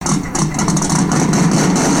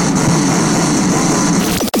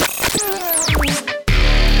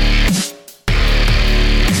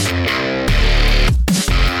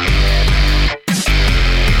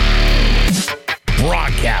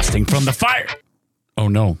Oh,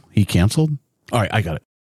 no. He canceled? All right, I got it.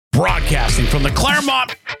 Broadcasting from the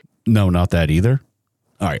Claremont. No, not that either.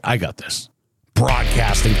 All right, I got this.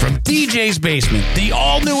 Broadcasting from DJ's Basement, the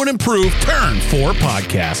all-new and improved Turn 4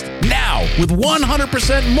 podcast. Now, with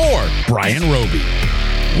 100% more Brian Roby.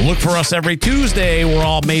 Look for us every Tuesday where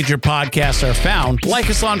all major podcasts are found. Like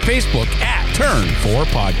us on Facebook at Turn 4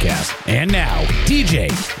 Podcast. And now, DJ,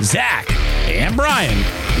 Zach, and Brian,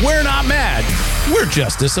 we're not mad. We're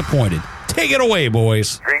just disappointed. Take it away,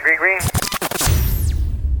 boys. Green, green, green.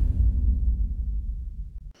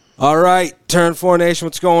 All right, Turn 4 Nation,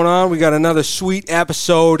 what's going on? We got another sweet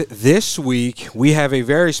episode this week. We have a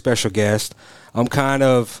very special guest. I'm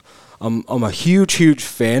a huge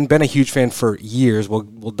fan. Been a huge fan for years.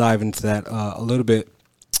 We'll dive into that a little bit.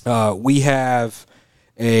 We have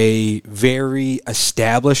a very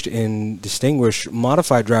established and distinguished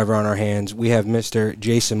modified driver on our hands. We have Mr.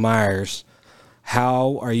 Jason Myers.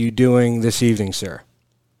 How are you doing this evening, sir?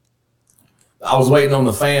 I was waiting on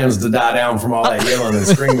the fans to die down from all that yelling and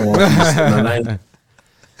screaming. No,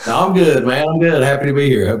 I'm good, man. I'm good. Happy to be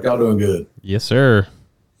here. Hope y'all doing good. Yes, sir.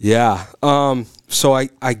 Yeah. So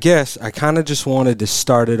I guess I kind of just wanted to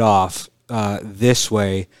start it off this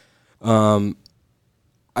way. I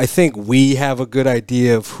think we have a good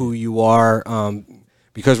idea of who you are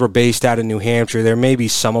because we're based out of New Hampshire. There may be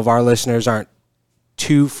some of our listeners aren't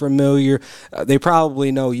too familiar. They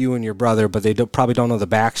probably know you and your brother, but they probably don't know the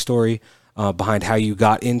backstory behind how you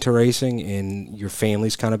got into racing and your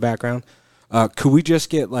family's kind of background. Could we just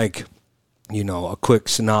get a quick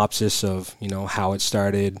synopsis of, how it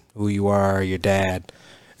started, who you are, your dad,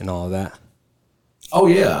 and all of that? Oh,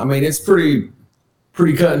 yeah. I mean, it's pretty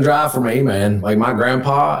cut and dry for me, man. Like, my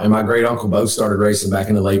grandpa and my great uncle both started racing back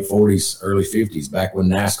in the late 40s, early 50s, back when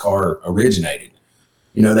NASCAR originated.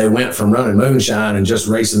 They went from running moonshine and just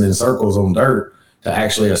racing in circles on dirt to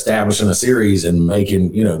actually establishing a series and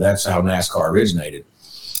making, that's how NASCAR originated.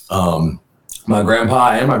 My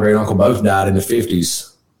grandpa and my great uncle both died in the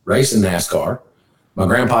 50s racing NASCAR. My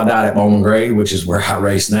grandpa died at Bowman Gray, which is where I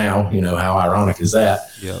race now. How ironic is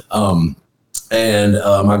that? Yep. And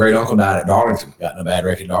my great uncle died at Darlington, got in a bad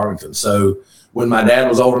wreck at Darlington. So when my dad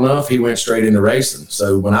was old enough, he went straight into racing.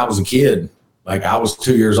 So when I was a kid, I was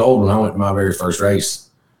 2 years old when I went to my very first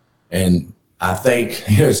race. And I think,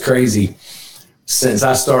 it's crazy. Since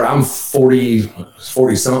I started, I'm 40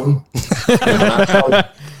 something.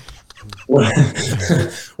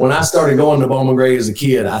 When I started going to Bowman Gray as a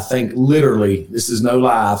kid, I think literally, this is no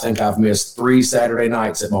lie, I think I've missed 3 Saturday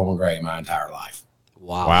nights at Bowman Gray my entire life.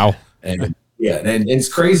 Wow. And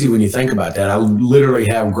it's crazy when you think about that. I literally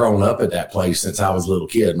have grown up at that place since I was a little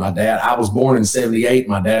kid. I was born in 78.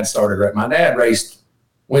 My dad raced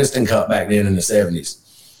Winston Cup back then in the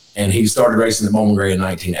 70s, and he started racing at Bowman Gray in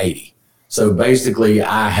 1980. So basically,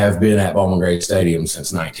 I have been at Bowman Gray Stadium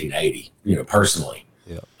since 1980, personally.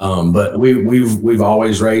 Yeah. But we've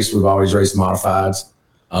always raced. We've always raced modifieds.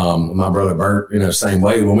 My brother Bert, same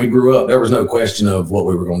way. When we grew up, there was no question of what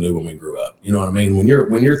we were going to do when we grew up. You know what I mean? When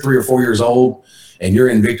you're 3 or 4 years old and you're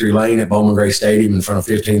in Victory Lane at Bowman Gray Stadium in front of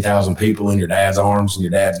 15,000 people in your dad's arms and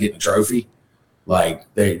your dad's getting a trophy,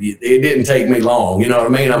 it didn't take me long. You know what I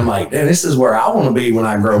mean? I'm like, man, this is where I want to be when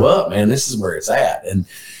I grow up, man. This is where it's at. And,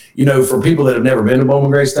 for people that have never been to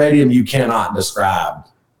Bowman Gray Stadium, you cannot describe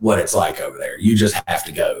what it's like over there. You just have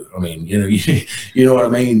to go. I mean, you know what I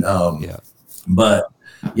mean? Yeah. But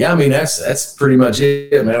yeah, I mean, that's pretty much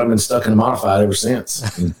it, man. I've been stuck in a modified ever since.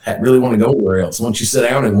 I really want to go anywhere else. Once you sit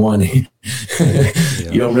down in one, you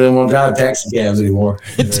don't really want to drive taxi cabs anymore.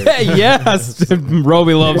 Yes,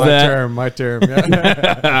 Roby loves that. My term.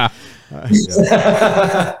 Yeah.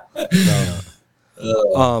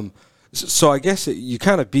 So I guess you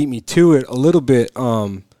kind of beat me to it a little bit.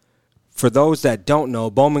 For those that don't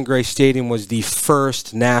know, Bowman Gray Stadium was the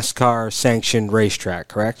first NASCAR sanctioned racetrack,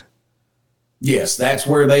 correct? Yes, that's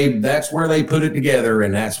where they put it together,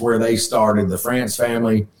 and that's where they started. The France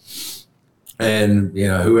family, and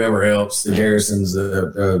whoever else, the Garrisons,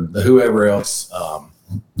 the whoever else.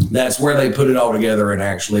 That's where they put it all together and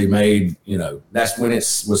actually made. That's when it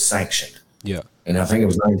was sanctioned. Yeah, and I think it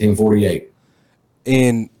was 1948.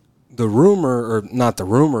 And the rumor, or not the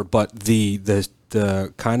rumor, but the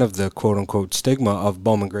kind of the quote unquote stigma of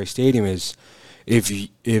Bowman Gray Stadium is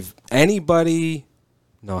if anybody,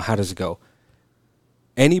 no, how does it go?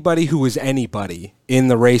 Anybody who is anybody in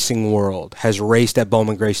the racing world has raced at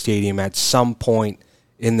Bowman Gray Stadium at some point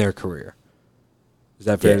in their career. Is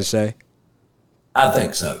that fair to say? I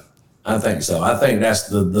think so. I think that's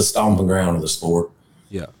the stomping ground of the sport.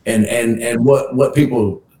 Yeah. And what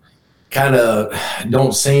people kind of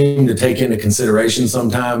don't seem to take into consideration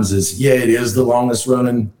sometimes is, it is the longest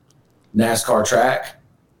running NASCAR track,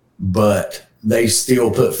 but they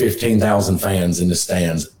still put 15,000 fans in the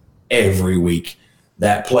stands every week.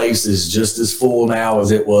 That place is just as full now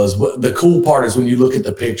as it was. But the cool part is when you look at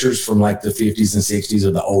the pictures from like the 50s and 60s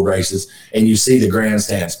of the old races and you see the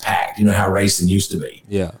grandstands packed, you know how racing used to be.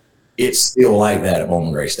 Yeah. It's still like that at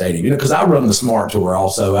Bowman Gray Stadium, you know, because I run the Smart Tour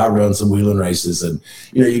also. I run some wheeling races, and,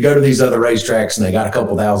 you know, you go to these other racetracks and they got a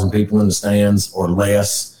couple thousand people in the stands or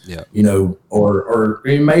less, you know, or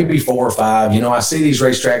maybe 4 or 5. You know, I see these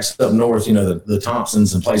racetracks up north, you know, the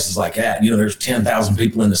Thompsons and places like that. You know, there's 10,000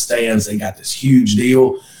 people in the stands. They got this huge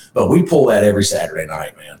deal, but we pull that every Saturday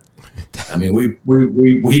night, man. I mean,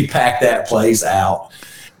 we pack that place out.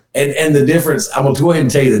 And the difference, I'm going to go ahead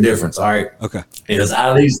and tell you the difference, all right? Okay. Is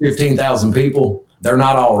out of these 15,000 people, they're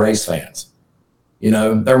not all race fans. You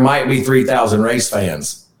know, there might be 3,000 race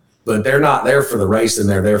fans, but they're not there for the racing.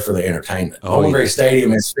 They're there for the entertainment. Bowman Gray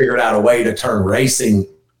Stadium has figured out a way to turn racing.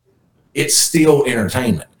 It's still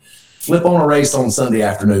entertainment. Flip on a race on Sunday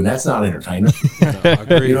afternoon. That's not entertainment. No, I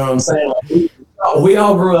agree. You know what I'm saying? Like, we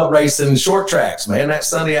all grew up racing short tracks, man. That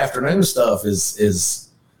Sunday afternoon stuff is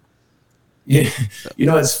you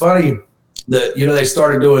know, it's funny that, you know, they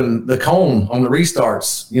started doing the cone on the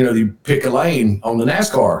restarts. You know, you pick a lane on the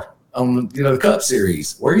NASCAR, on, you know, the Cup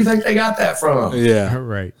Series. Where do you think they got that from? Yeah.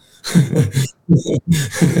 Right.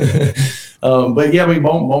 But yeah, I mean,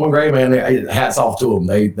 Bowman Gray, man, hats off to them.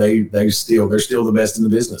 They're still the best in the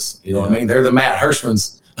business. You know what I mean? They're the Matt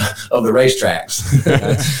Hirschmans of the racetracks.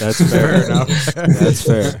 That's fair enough. That's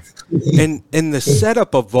fair. And the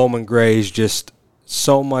setup of Bowman Gray is just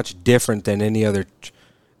so much different than any other.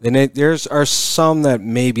 There's some that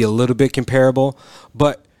may be a little bit comparable,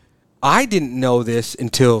 but I didn't know this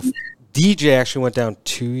until DJ actually went down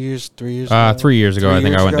 2 years, 3 years ago. 3 years ago, I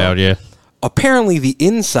think I went down, yeah. Apparently, the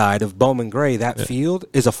inside of Bowman Gray, that field,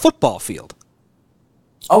 is a football field.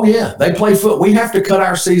 Oh, yeah. They play foot. We have to cut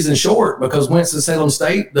our season short because Winston-Salem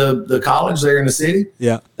State, the college there in the city,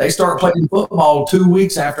 they start playing football 2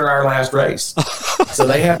 weeks after our last race. So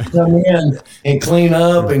they have to come in and clean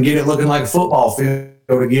up and get it looking like a football field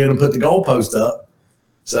again and put the goalpost up.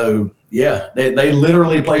 So, yeah, they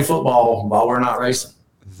literally play football while we're not racing.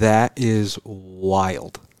 That is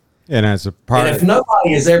wild. And as a part and if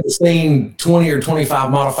nobody has ever seen 20 or 25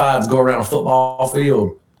 modifieds go around a football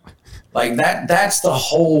field, like that's the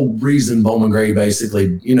whole reason Bowman Gray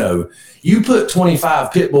basically, you know, you put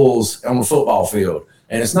 25 pit bulls on the football field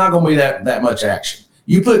and it's not going to be that much action.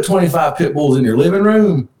 You put 25 pit bulls in your living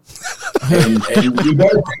room and you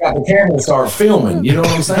better take out the camera and start filming. You know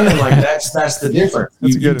what I'm saying? Like that's the difference.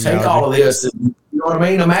 You take all of this and, you know what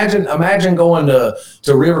I mean? Imagine going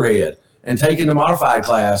to Riverhead and taking the modified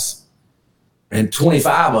class and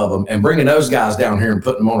 25 of them and bringing those guys down here and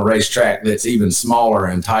putting them on a racetrack that's even smaller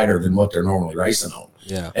and tighter than what they're normally racing on.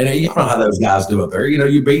 Yeah. And you know how those guys do up there. You know,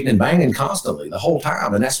 you're beating and banging constantly the whole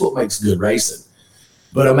time, and that's what makes good racing.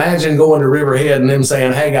 But imagine going to Riverhead and them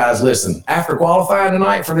saying, hey, guys, listen, after qualifying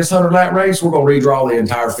tonight for this 100-lap race, we're going to redraw the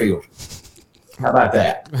entire field. How about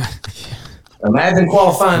that? Imagine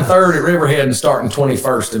qualifying third at Riverhead and starting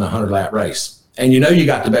 21st in a 100-lap race. And you know you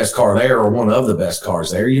got the best car there or one of the best cars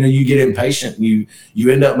there. You know, you get impatient and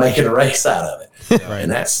you end up making a race out of it. Right. And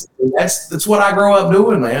that's what I grow up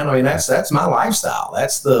doing, man. I mean, that's my lifestyle.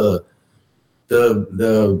 That's the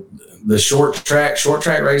short track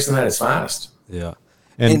racing at its finest. Yeah.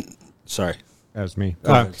 And sorry. That was me.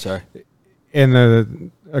 Go ahead, sorry.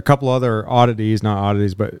 And a couple other oddities, not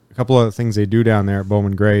oddities, but a couple other things they do down there at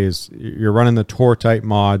Bowman Gray is you're running the tour type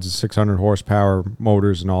mods, 600 horsepower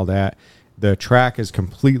motors and all that. The track is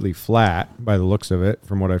completely flat by the looks of it,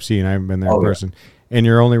 from what I've seen. I haven't been there in person. And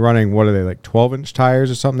you're only running, what are they, like 12-inch tires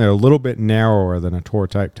or something? They're a little bit narrower than a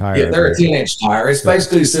tour-type tire. Yeah, they're a 10-inch tire. It's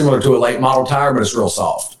basically similar to a late model tire, but it's real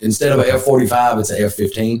soft. Instead of a F45, it's a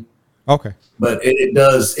F15. Okay. But it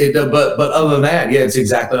does. But other than that, yeah, it's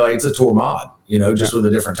exactly like it's a tour mod, you know, just with a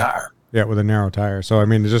different tire. Yeah, with a narrow tire. So, I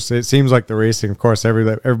mean, it seems like the racing, of course,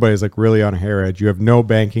 everybody's like really on a hair edge. You have no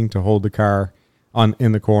banking to hold the car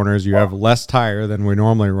in the corners. You have less tire than we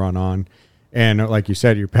normally run on, and like you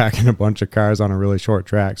said, you're packing a bunch of cars on a really short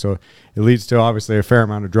track, so it leads to obviously a fair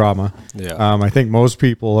amount of drama. I think most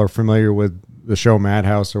people are familiar with the show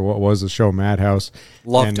Madhouse, or what was the show Madhouse.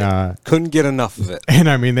 Loved it. Couldn't get enough of it. And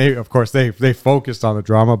I mean, they focused on the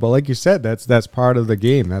drama, but like you said, that's part of the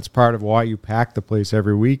game. That's part of why you pack the place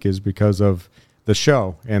every week, is because of the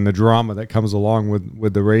show and the drama that comes along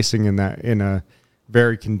with the racing in a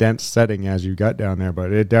very condensed setting as you got down there.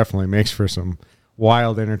 But it definitely makes for some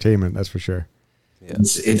wild entertainment, that's for sure.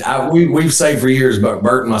 We've said for years, but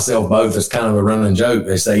Bert and myself both, it's kind of a running joke.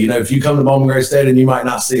 They say, if you come to Bowman Gray Stadium, you might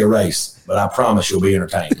not see a race, but I promise you'll be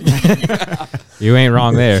entertained. You ain't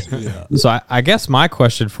wrong there. So I guess my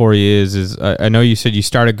question for you is I know you said you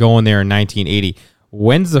started going there in 1980.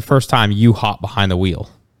 When's the first time you hopped behind the wheel?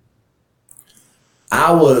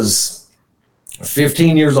 I was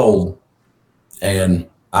 15 years old, and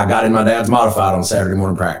I got in my dad's modified on Saturday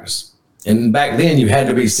morning practice. And back then, you had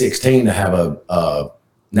to be 16 to have a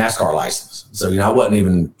NASCAR license. So, I wasn't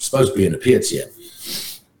even supposed to be in the pits yet.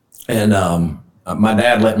 And my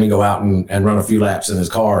dad let me go out and run a few laps in his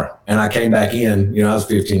car. And I came back in, I was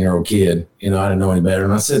a 15-year-old kid. I didn't know any better.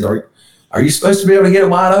 And I said, are you supposed to be able to get it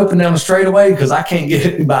wide open down the straightaway? Because I can't get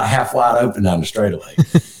it about half wide open down the straightaway.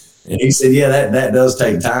 And he said, yeah, that does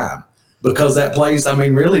take time. Because that place,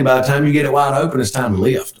 really, by the time you get it wide open, it's time to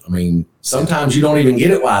lift. Sometimes you don't even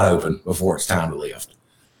get it wide open before it's time to lift.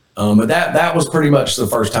 But that was pretty much the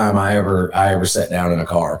first time I ever sat down in a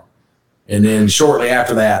car. And then shortly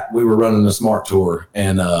after that, we were running the Smart Tour,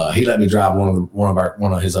 and he let me drive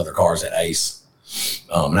one of his other cars at Ace.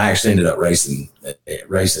 And I actually ended up racing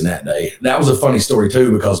that day. That was a funny story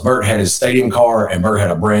too, because Bert had his stadium car and Bert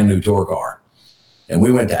had a brand new tour car. And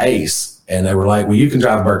we went to Ace, and they were like, well, you can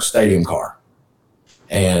drive Bert's stadium car.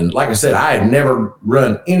 And like I said, I had never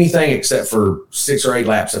run anything except for 6 or 8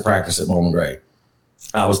 laps at practice at Bowman Gray.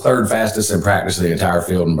 I was third fastest in practice of the entire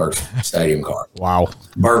field in Bert's stadium car. Wow.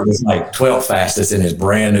 Bert was like 12th fastest in his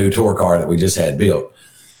brand new tour car that we just had built.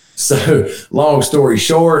 So long story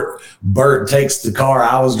short, Bert takes the car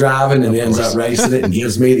I was driving and ends up racing it and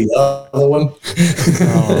gives me the other one.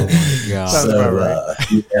 Oh, my God. So,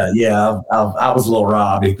 I was a little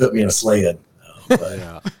robbed. He put me in a sled.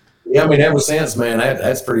 Ever since, man,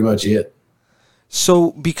 that's pretty much it.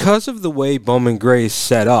 So because of the way Bowman Gray is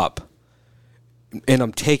set up, and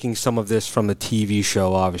I'm taking some of this from the TV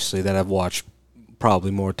show, obviously, that I've watched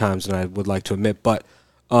probably more times than I would like to admit, but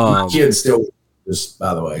my kids still just,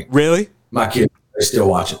 by the way. Really? My kids, they still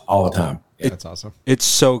watch it all the time. Yeah, that's awesome. It's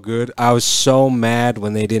so good. I was so mad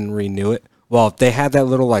when they didn't renew it. Well, they had that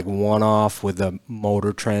little one-off with the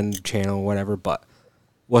Motor Trend channel or whatever, but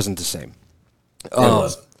wasn't the same. It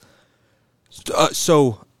wasn't.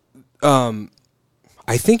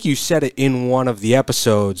 I think you said it in one of the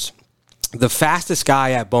episodes. The fastest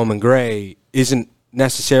guy at Bowman Gray isn't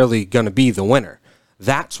necessarily going to be the winner.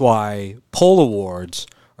 That's why pole awards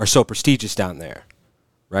are so prestigious down there,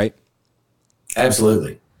 right?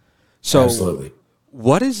 Absolutely. So, absolutely.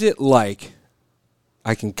 What is it like?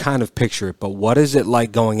 I can kind of picture it, but what is it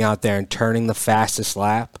like going out there and turning the fastest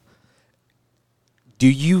lap? Do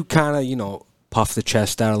you kind of, puff the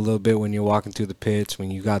chest out a little bit when you're walking through the pits when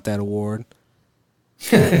you got that award?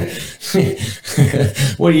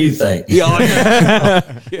 What do you think? Yeah.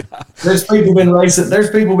 There's people been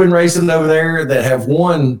racing over there that have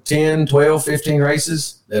won 10, 12, 15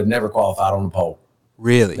 races that have never qualified on the pole.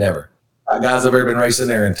 Really? Never. Guys have ever been racing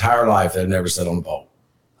their entire life that have never sat on the pole.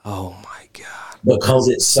 Oh my God. Because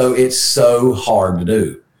it's so hard to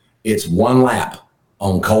do. It's one lap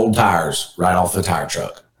on cold tires right off the tire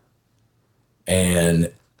truck.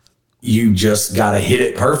 And you just got to hit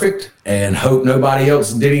it perfect and hope nobody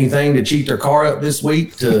else did anything to cheat their car up this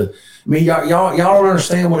week. Y'all don't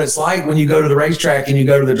understand what it's like when you go to the racetrack and you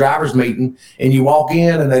go to the driver's meeting and you walk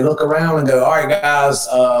in and they look around and go, all right, guys,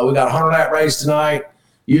 we got a 100-lap race tonight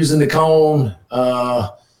using the cone.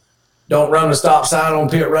 Don't run the stop sign on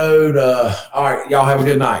pit road. All right, y'all have a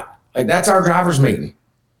good night. That's our driver's meeting.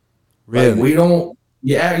 Really? We don't.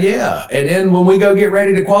 Yeah. And then when we go get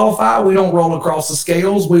ready to qualify, we don't roll across the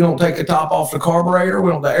scales. We don't take the top off the carburetor. We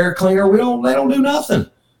don't the air cleaner. They don't do nothing.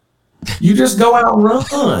 You just go out and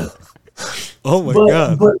run. Oh my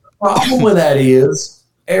God. But the problem with that is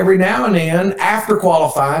every now and then after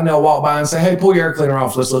qualifying, they'll walk by and say, hey, pull your air cleaner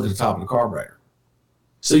off. Let's look at the top of the carburetor.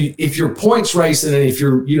 So if you're points racing and if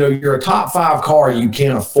you're a top 5 car, you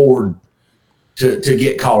can't afford to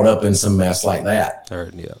get caught up in some mess like that.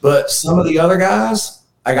 Yeah. But some of the other guys,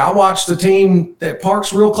 I watch the team that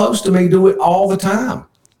parks real close to me do it all the time.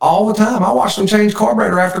 All the time. I watched them change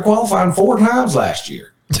carburetor after qualifying 4 times last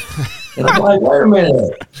year. And I'm like, wait a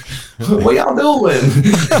minute. What y'all doing?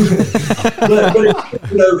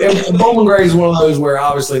 but Bowman Gray is one of those where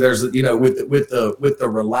obviously there's, with the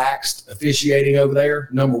relaxed officiating over there,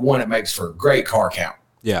 number one, it makes for a great car count.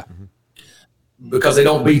 Yeah. Because they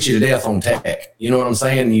don't beat you to death on tech. You know what I'm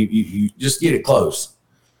saying? You just get it close.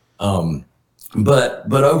 But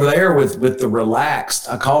over there with the relaxed,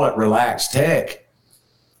 I call it relaxed tech.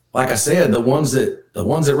 Like I said, the ones that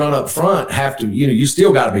run up front have to, you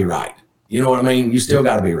still got to be right. You know what I mean? You still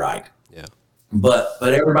got to be right. Yeah. but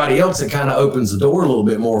everybody else, it kind of opens the door a little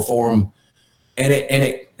bit more for them. And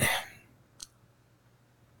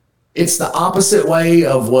it's the opposite way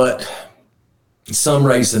of what some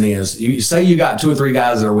racing is. You say you got 2 or 3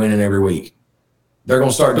 guys that are winning every week. They're going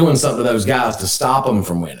to start doing something to those guys to stop them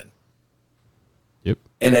from winning. Yep.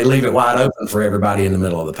 And they leave it wide open for everybody in the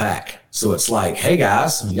middle of the pack. So it's like, hey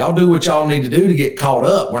guys, y'all do what y'all need to do to get caught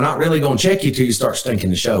up. We're not really going to check you till you start stinking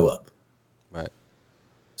the show up. Right.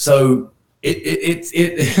 So it's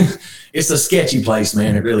a sketchy place,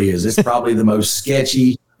 man. It really is. It's probably the most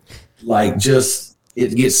sketchy, like just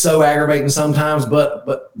it gets so aggravating sometimes,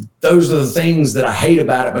 but those are the things that I hate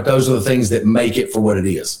about it, but those are the things that make it for what it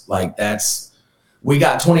is. Like we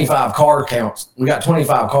got 25 car counts. We got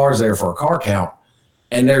 25 cars there for a car count.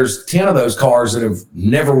 And there's 10 of those cars that have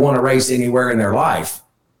never won a race anywhere in their life,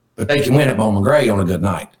 but they can win at Bowman Gray on a good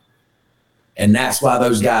night. And that's why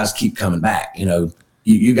those guys keep coming back. You know,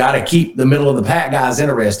 you got to keep the middle of the pack guys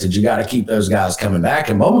interested. You got to keep those guys coming back.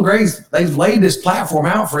 And Bowman Gray's, they've laid this platform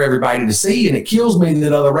out for everybody to see. And it kills me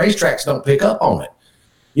that other racetracks don't pick up on it.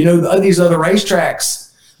 You know, these other racetracks,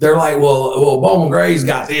 they're like, well, Bowman Gray's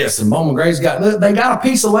got this and Bowman Gray's they got a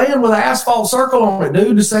piece of land with an asphalt circle on it,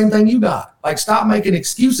 dude. The same thing you got. Like, stop making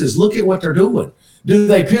excuses. Look at what they're doing. Do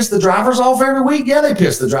they piss the drivers off every week? Yeah, they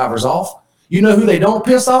piss the drivers off. You know who they don't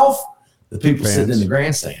piss off? The people sitting in the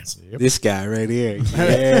grandstands. Yep. This guy right here.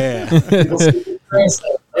 Yeah. They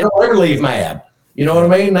don't ever leave mad. You know what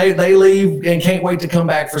I mean? They leave and can't wait to come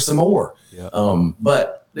back for some more. Yep.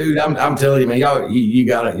 But dude, I'm telling you, man,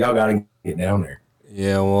 y'all gotta get down there.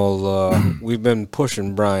 Yeah, well, we've been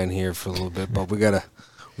pushing Brian here for a little bit, but we gotta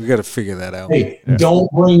figure that out. Hey, don't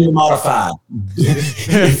bring your modified.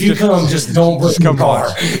 If you come, just don't bring your car.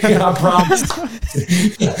 I promise.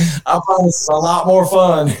 I promise it's a lot more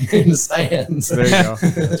fun in the stands. There you go.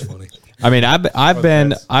 That's funny. I mean,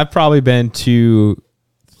 I've probably been to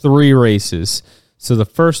 3 races. So the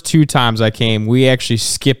first 2 times I came, we actually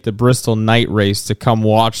skipped the Bristol night race to come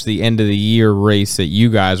watch the end of the year race that you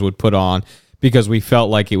guys would put on, because we felt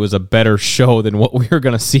like it was a better show than what we were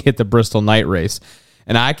going to see at the Bristol night race.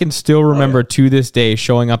 And I can still remember to this day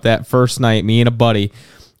showing up that first night, me and a buddy,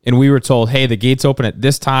 and we were told, hey, the gates open at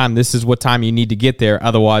this time. This is what time you need to get there.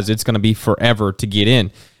 Otherwise, it's going to be forever to get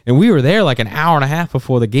in. And we were there like an hour and a half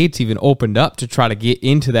before the gates even opened up to try to get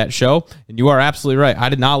into that show. And you are absolutely right. I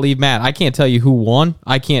did not leave mad. I can't tell you who won.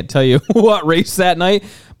 I can't tell you what race that night,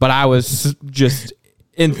 but I was just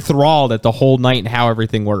enthralled at the whole night and how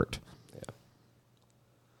everything worked.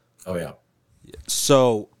 Oh, yeah.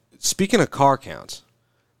 So, speaking of car counts,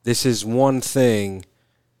 this is one thing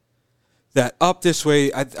that up this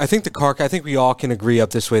way, I think we all can agree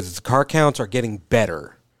up this way that the car counts are getting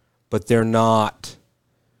better, but they're not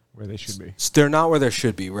where they should be. They're not where they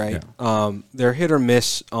should be, right? Yeah. They're hit or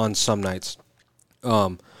miss on some nights.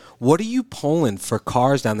 What are you pulling for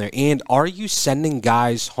cars down there, and are you sending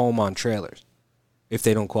guys home on trailers if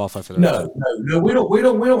they don't qualify for the race? No, we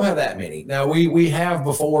don't have that many. Now we have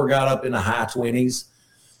before got up in the high 20s.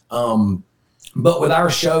 But with our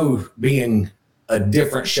show being a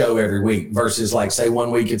different show every week versus, like, say 1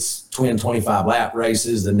 week it's twin 25 lap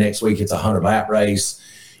races, the next week it's a 100 lap race.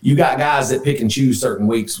 You got guys that pick and choose certain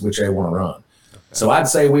weeks which they want to run. Okay. So I'd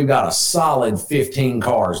say we've got a solid 15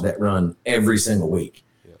 cars that run every single week.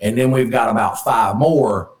 Yep. And then we've got about 5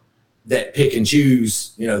 more that pick and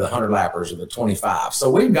choose, you know, the 100 lappers or the 25. So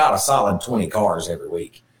we've got a solid 20 cars every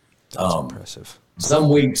week. That's impressive. Some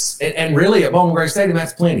weeks, and really at Bowman Gray Stadium,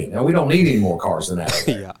 that's plenty. Now, we don't need any more cars than that.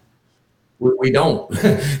 Yeah. We don't.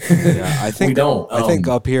 Yeah, I think we don't. I think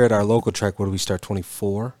up here at our local track, what do we start,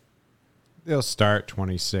 24? They'll start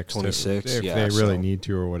 26. 26, if yeah, they really need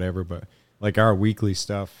to or whatever. But like our weekly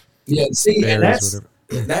stuff. Yeah, see, and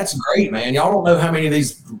that's great, man. Y'all don't know how many of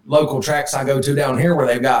these local tracks I go to down here where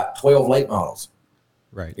they've got 12 late models.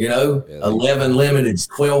 Right. You know, 11 limiteds,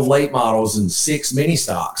 12 late models, and 6 mini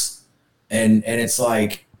stocks. And it's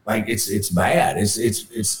like it's bad.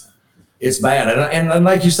 It's bad. And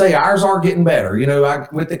like you say, ours are getting better. You know,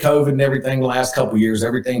 with the COVID and everything, the last couple of years,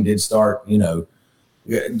 everything did start, you know,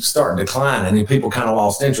 starting to decline, and people kind of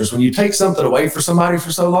lost interest. When you take something away for somebody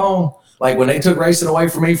for so long, like when they took racing away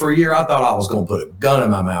from me for a year, I thought I was going to put a gun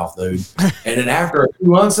in my mouth, dude. And then after a few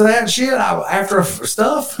months of that shit, after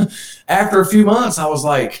a few months, I was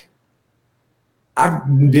like, I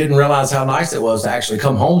didn't realize how nice it was to actually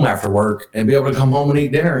come home after work and be able to come home and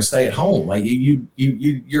eat dinner and stay at home. Like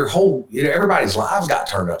your whole, you know, everybody's lives got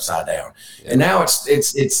turned upside down. Yeah. And now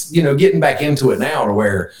it's, you know, getting back into it now to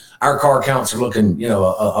where our car counts are looking, you know,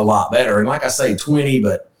 a lot better. And like I say, 20,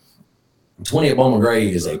 but 20 at Bowman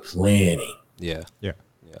Gray is a plenty. Yeah. Yeah.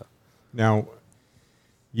 Now,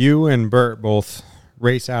 you and Bert both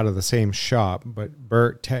race out of the same shop, but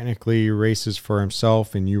Bert technically races for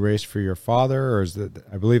himself and you race for your father, or is that,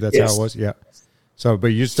 I believe that's how it was. Yeah. So, but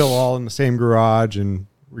you're still all in the same garage, and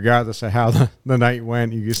regardless of how the night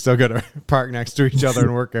went, you still got to park next to each other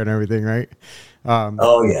and work out and everything, right?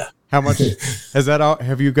 Oh yeah. How much has that?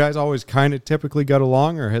 Have you guys always kind of typically got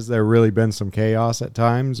along, or has there really been some chaos at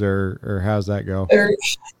times, or how's that go?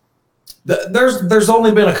 There's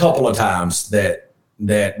only been a couple of times that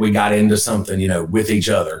we got into something, with each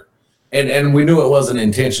other, and we knew it wasn't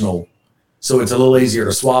intentional, so it's a little easier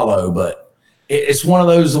to swallow. But it's one of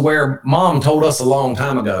those where Mom told us a long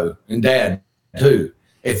time ago, and Dad too,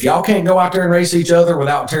 if y'all can't go out there and race each other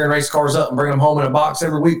without tearing race cars up and bringing them home in a box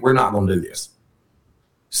every week, we're not going to do this.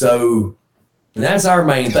 So that's our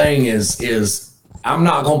main thing is I'm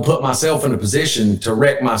not going to put myself in a position to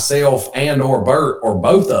wreck myself and or Bert or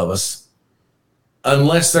both of us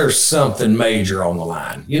unless there's something major on the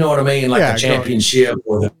line. You know what I mean? Like a championship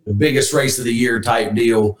or the biggest race of the year type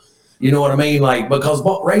deal. You know what I mean? Like, because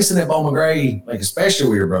racing at Bowman Gray, like especially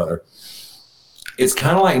with your brother, it's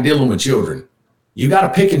kind of like dealing with children. You got to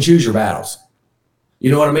pick and choose your battles. You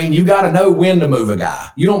know what I mean? You got to know when to move a guy.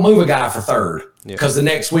 You don't move a guy for third because the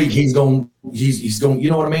next week he's going, you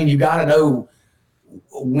know what I mean? You got to know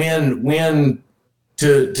when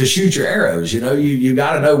to shoot your arrows. You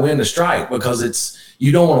got to know when to strike, because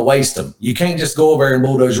you don't want to waste them. You can't just go over and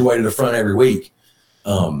bulldoze your way to the front every week.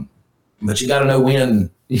 But you got to know when.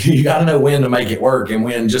 You got to know when to make it work and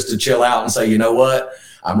when just to chill out and say, you know what,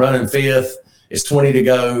 I'm running fifth. It's 20 to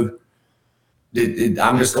go.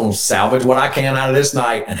 I'm just going to salvage what I can out of this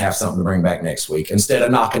night and have something to bring back next week instead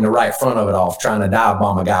of knocking the right front of it off, trying to dive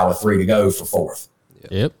bomb a guy with 3 to go for fourth.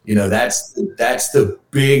 Yep. That's the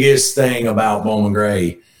biggest thing about Bowman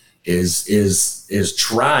Gray is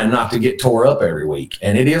trying not to get tore up every week.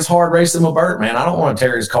 And it is hard racing with Bert, man. I don't want to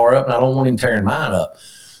tear his car up, and I don't want him tearing mine up,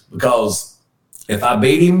 because if I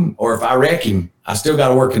beat him or if I wreck him, I still got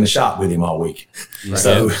to work in the shop with him all week. Right.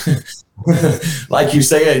 So like you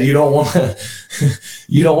said, you don't want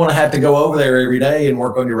to have to go over there every day and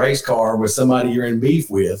work on your race car with somebody you're in beef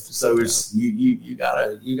with. So it's you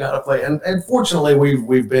gotta play. And fortunately,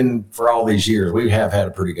 we've been, for all these years, we have had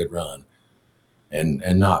a pretty good run,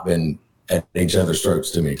 and not been at each other's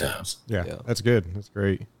throats too many times. Yeah, that's good. That's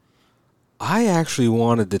great. I actually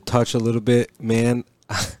wanted to touch a little bit, man.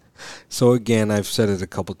 So again, I've said it a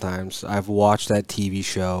couple times. I've watched that TV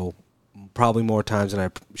show probably more times than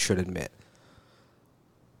I should admit.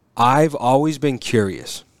 I've always been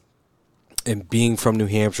curious, and being from New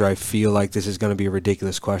Hampshire, I feel like this is going to be a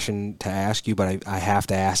ridiculous question to ask you, but I have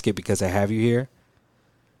to ask it because I have you here.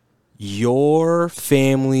 Your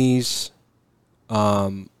family's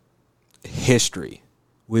history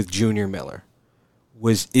with Junior Miller,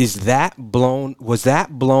 was that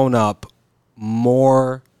blown up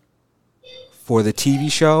more for the TV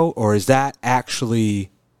show, or is that actually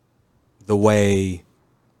the way?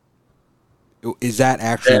 Is that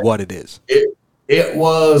actually what it is? It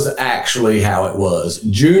was actually how it was.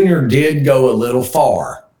 Junior did go a little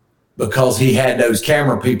far because he had those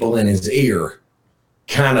camera people in his ear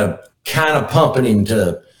kind of pumping him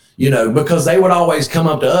to, because they would always come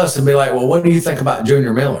up to us and be like, well, what do you think about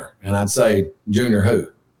Junior Miller? And I'd say, Junior who?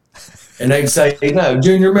 And they'd say, no,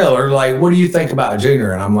 Junior Miller. Like, what do you think about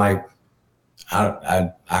Junior? And I'm like,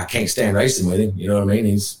 I can't stand racing with him. You know what I mean?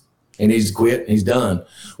 He needs to quit. He's done.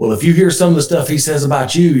 Well, if you hear some of the stuff he says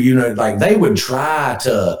about you, like they would try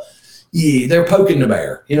to, they're poking the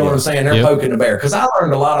bear. You know what I'm saying? They're poking the bear. Because I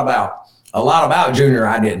learned a lot about Junior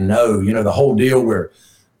I didn't know. The whole deal where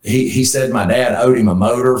he said my dad owed him a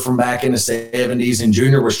motor from back in the 70s, and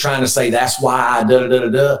Junior was trying to say that's why I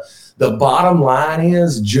da-da-da-da-da. The bottom line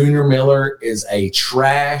is Junior Miller is a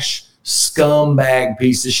trash scumbag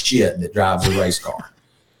piece of shit that drives a race car.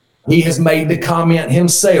 He has made the comment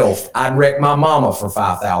himself, I'd wreck my mama for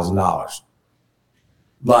 $5,000.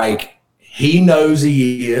 Like, he knows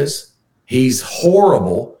he is. He's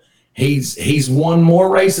horrible. He's won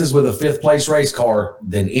more races with a 5th place race car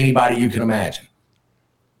than anybody you can imagine.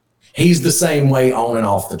 He's the same way on and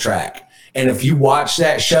off the track. And if you watch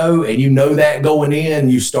that show and you know that going in,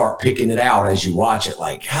 you start picking it out as you watch it.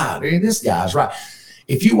 Like, God, this guy's right.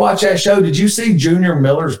 If you watch that show, did you see Junior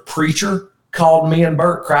Miller's preacher called me and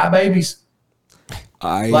Bert crybabies?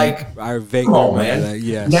 I vaguely come on, man. That,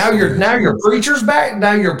 yes. Now your preacher's back.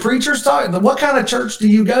 Now your preacher's talking. What kind of church do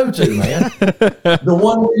you go to, man? The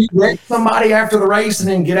one where you wreck somebody after the race and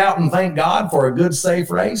then get out and thank God for a good, safe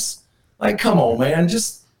race? Like, come on, man.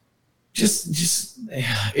 Just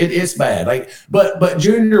it's bad. Like, but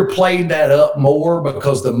Junior played that up more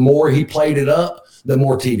because the more he played it up, the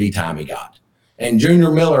more TV time he got. And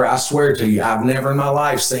Junior Miller, I swear to you, I've never in my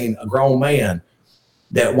life seen a grown man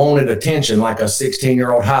that wanted attention like a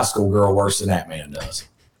 16-year-old high school girl worse than that man does.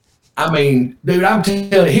 I mean, dude, I'm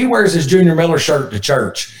telling you, he wears his Junior Miller shirt to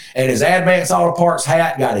church, and his Advance Auto Parts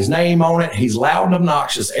hat got his name on it. He's loud and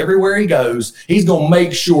obnoxious everywhere he goes. He's going to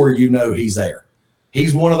make sure you know he's there.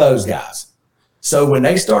 He's one of those guys. So when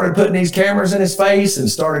they started putting these cameras in his face and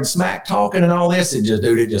started smack talking and all this, it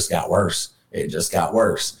just got worse. It just got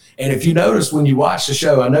worse. And if you notice when you watch the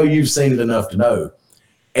show, I know you've seen it enough to know,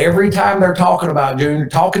 every time they're talking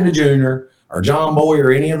to Junior or John Boy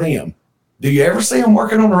or any of them, do you ever see them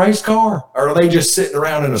working on a race car? Or are they just sitting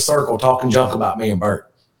around in a circle talking junk about me and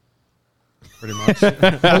Bert? Pretty much.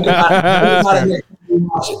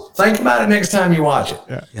 Think about it next time you watch it.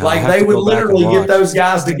 Yeah. Like they would literally get those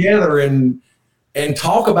guys together and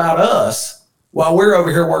talk about us while we're over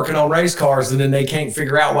here working on race cars, and then they can't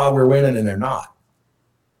figure out why we're winning and they're not.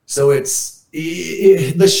 So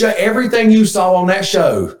the show, everything you saw on that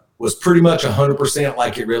show was pretty much 100%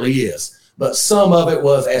 like it really is. But some of it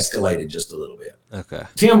was escalated just a little bit. Okay.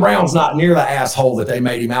 Tim Brown's not near the asshole that they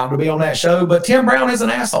made him out to be on that show, but Tim Brown is an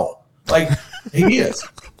asshole. Like, he is.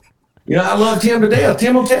 You know, I love Tim to death.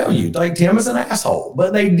 Tim will tell you, like, Tim is an asshole.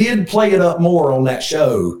 But they did play it up more on that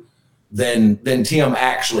show than Tim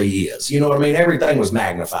actually is. You know what I mean? Everything was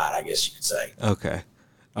magnified, I guess you could say. Okay.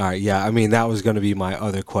 All right. Yeah. I mean, that was going to be my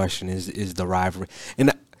other question is the rivalry.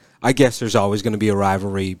 And I guess there's always going to be a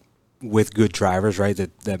rivalry with good drivers, right?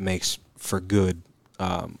 That makes for good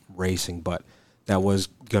racing. But that was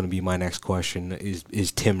going to be my next question.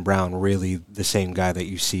 Is Tim Brown really the same guy that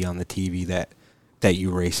you see on the TV that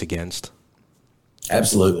you race against?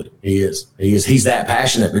 Absolutely. He is. He's that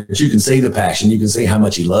passionate, but you can see the passion. You can see how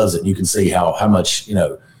much he loves it. You can see how much, you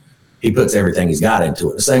know, he puts everything he's got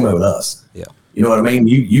into it. The same way with us. Yeah. You know what I mean?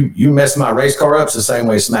 You mess my race car up, it's the same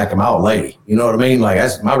way smacking my old lady. You know what I mean? Like,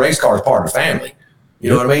 my race car is part of the family. You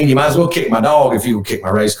know what I mean? You might as well kick my dog if you will kick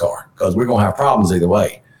my race car, because we're going to have problems either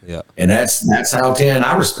way. Yeah. And that's how Tim,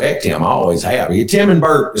 I respect him. I always have. Tim and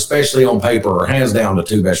Bert, especially on paper, are hands down the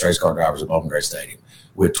two best race car drivers at Bowman Gray Stadium.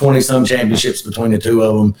 With 20-some championships between the two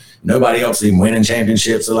of them. Nobody else even winning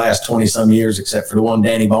championships the last 20-some years, except for the one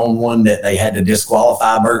Danny Bone won that they had to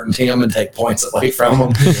disqualify Bert and Tim and take points away from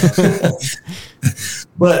them.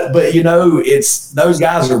 But you know, it's those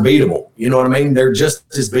guys are beatable. You know what I mean? They're just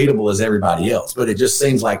as beatable as everybody else. But it just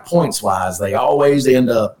seems like points-wise, they always end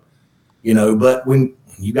up, you know, but when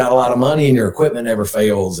you got a lot of money and your equipment never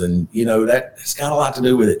fails, and, you know, it's got a lot to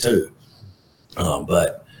do with it too.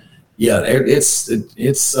 But yeah, it's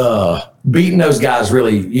beating those guys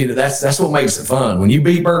really, you know, that's what makes it fun. When you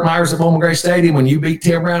beat Burt Myers at Bowman Gray Stadium, when you beat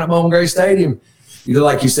Tim Brown at Bowman Gray Stadium, you do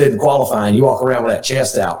like you said in qualifying, you walk around with that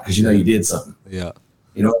chest out because you know you did something. Yeah.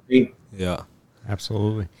 You know what I mean? Yeah.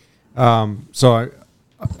 Absolutely. Obviously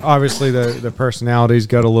the personalities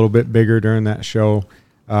got a little bit bigger during that show.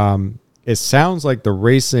 It sounds like the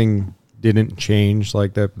racing didn't change,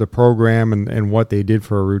 like the program and what they did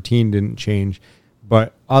for a routine didn't change.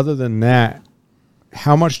 But other than that,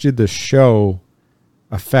 how much did the show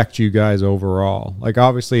affect you guys overall? Like,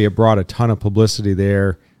 obviously it brought a ton of publicity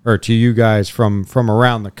there, or to you guys from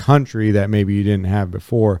around the country that maybe you didn't have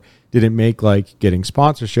before. Did it make like getting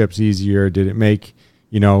sponsorships easier? Did it make,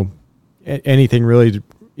 you know, anything really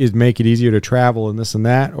make it easier to travel and this and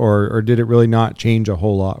that? Or did it really not change a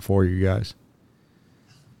whole lot for you guys?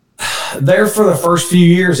 There for the first few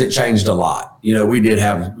years, it changed a lot. You know, we did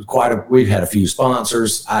have we've had a few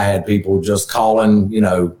sponsors. I had people just calling, you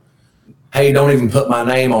know, hey, don't even put my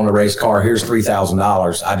name on the race car. Here's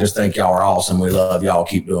 $3,000. I just think y'all are awesome. We love y'all.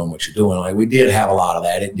 Keep doing what you're doing. Like, we did have a lot of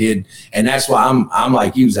that. It did. And that's why I'm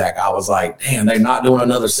like you, Zach. I was like, damn, they're not doing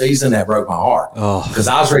another season. That broke my heart. Oh, because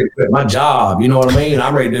I was ready to quit my job. You know what I mean?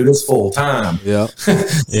 I'm ready to do this full time. yeah.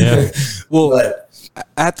 Yeah. Well,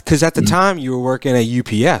 because at the time you were working at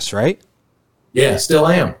UPS, right? Yeah, still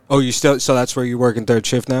am. Oh, you still? So that's where you're working third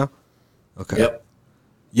shift now? Okay. Yep.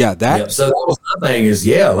 Yeah, that. So that was my thing is,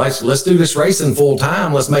 let's do this racing full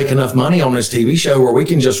time. Let's make enough money on this TV show where we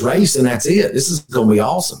can just race and that's it. This is going to be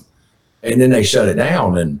awesome. And then they shut it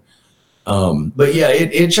down. And, but yeah,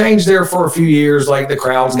 it changed there for a few years. Like, the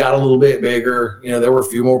crowds got a little bit bigger. You know, there were a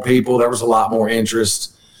few more people. There was a lot more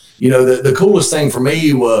interest. You know, the coolest thing for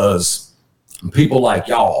me was people like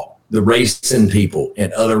y'all, the racing people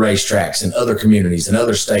in other racetracks and other communities and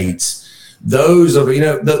other states. Those are, you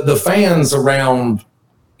know, the fans around.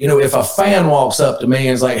 You know, if a fan walks up to me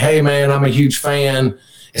and is like, hey, man, I'm a huge fan,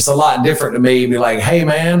 it's a lot different to me. Be like, hey,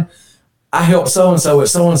 man, I help so-and-so at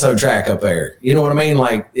so-and-so track up there. You know what I mean?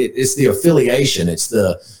 Like it's the affiliation. It's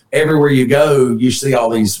the everywhere you go, you see all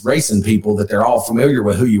these racing people that they're all familiar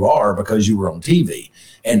with who you are because you were on TV.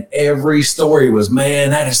 And every story was,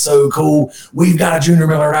 man, that is so cool. We've got a Junior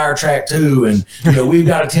Miller at our track too. And, we've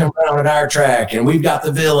got a Tim Brown at our track. And we've got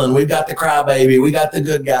the villain. We've got the crybaby. We got the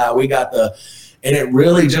good guy. And it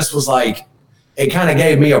really just was like, it kind of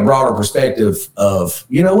gave me a broader perspective of,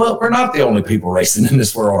 you know what, we're not the only people racing in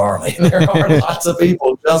this world, are we? There are lots of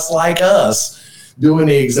people just like us doing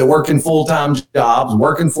working full-time jobs,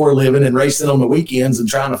 working for a living and racing on the weekends and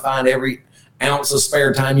trying to find every ounce of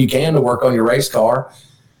spare time you can to work on your race car.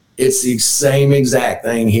 It's the same exact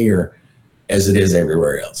thing here as it is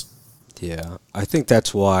everywhere else. Yeah, I think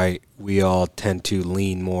that's why we all tend to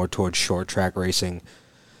lean more towards short track racing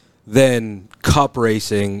than cup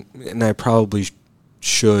racing. And I probably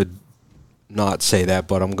should not say that,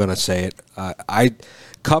 but I'm going to say it.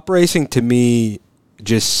 Cup racing to me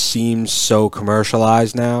just seems so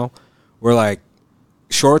commercialized now. We're like,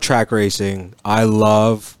 short track racing, I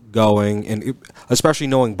love going, and especially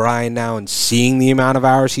knowing Brian now and seeing the amount of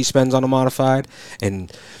hours he spends on a modified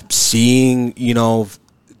and seeing,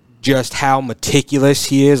 just how meticulous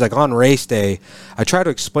he is. Like on race day, I try to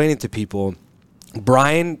explain it to people.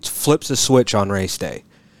 Brian flips a switch on race day.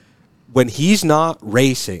 When he's not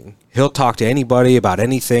racing, he'll talk to anybody about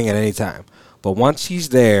anything at any time. But once he's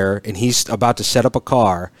there and he's about to set up a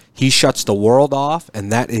car, he shuts the world off,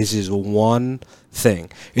 and that is his one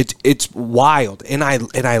thing. It's wild, and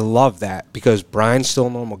I love that because Brian's still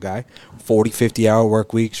a normal guy, 40, 50-hour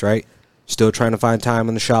work weeks, right? Still trying to find time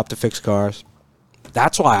in the shop to fix cars.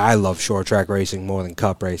 That's why I love short track racing more than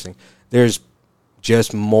cup racing. There's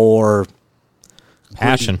just more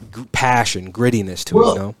passion, grittiness to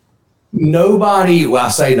it, Nobody, well, I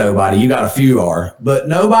say nobody, you got a few are, but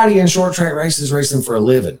nobody in short track races is racing for a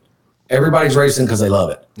living. Everybody's racing because they love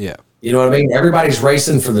it. Yeah. You know what I mean? Everybody's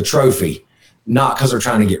racing for the trophy, not because they're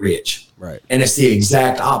trying to get rich. Right. And it's the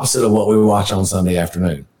exact opposite of what we watch on Sunday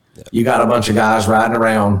afternoon. Yeah. You got a bunch of guys riding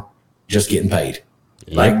around just getting paid.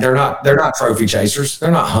 Yeah. Like they're not trophy chasers.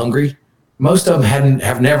 They're not hungry. Most of them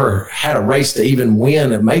have never had a race to even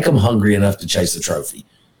win and make them hungry enough to chase a trophy.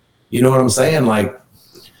 You know what I'm saying? Like,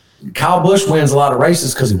 Kyle Busch wins a lot of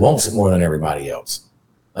races because he wants it more than everybody else.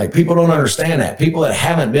 Like, people don't understand that. People that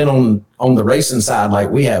haven't been on the racing side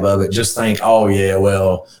like we have of it just think, oh, yeah,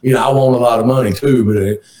 well, I want a lot of money too,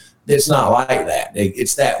 but it's not like that.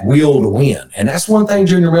 It's that will to win. And that's one thing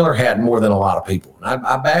Junior Miller had more than a lot of people. And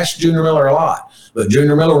I bashed Junior Miller a lot, but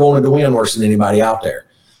Junior Miller wanted to win worse than anybody out there.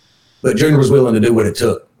 But Junior was willing to do what it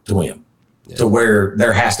took to win, to where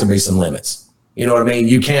there has to be some limits. You know what I mean?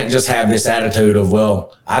 You can't just have this attitude of,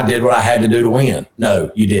 well, I did what I had to do to win. No,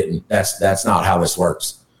 you didn't. That's not how this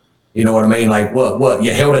works. You know what I mean? Like, what?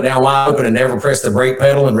 You held it down wide open and never pressed the brake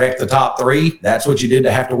pedal and wrecked the top three? That's what you did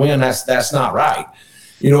to have to win? That's not right.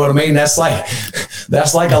 You know what I mean? That's like a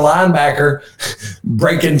linebacker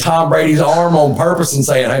breaking Tom Brady's arm on purpose and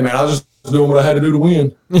saying, hey, man, I was just doing what I had to do to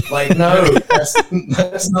win. Like, no,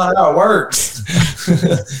 that's not how it works.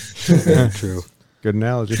 True. Good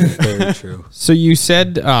analogy. Very true. So you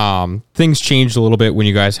said things changed a little bit when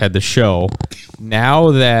you guys had the show.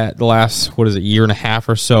 Now that the last, year and a half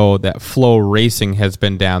or so, that Flow Racing has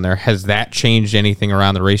been down there, has that changed anything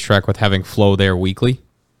around the racetrack with having Flow there weekly?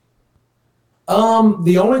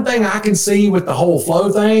 The only thing I can see with the whole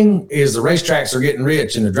Flow thing is the racetracks are getting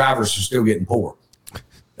rich and the drivers are still getting poor.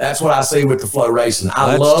 That's what I see with the Flow Racing.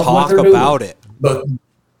 Let's talk about it. But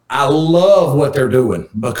I love what they're doing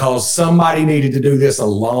because somebody needed to do this a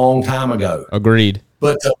long time ago. Agreed.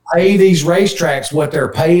 But to pay these racetracks what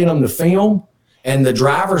they're paying them to film and the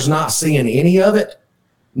drivers not seeing any of it,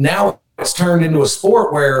 now it's turned into a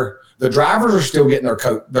sport where the drivers are still getting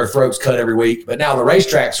their throats cut every week, but now the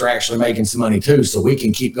racetracks are actually making some money too, so we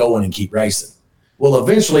can keep going and keep racing. Well,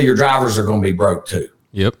 eventually your drivers are going to be broke too.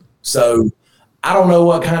 Yep. So I don't know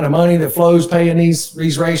what kind of money that Flow's paying these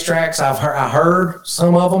racetracks. I heard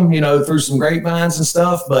some of them, through some grapevines and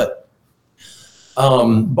stuff, but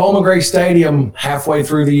Bowman Gray Stadium halfway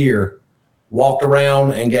through the year walked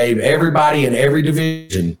around and gave everybody in every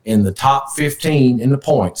division in the top 15 in the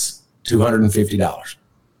points $250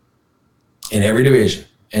 in every division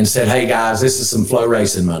and said, hey guys, this is some Flow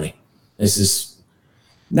Racing money.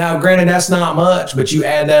 Now, granted, that's not much, but you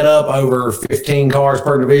add that up over 15 cars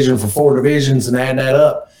per division for 4 divisions and add that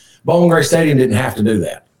up. Bowman Gray Stadium didn't have to do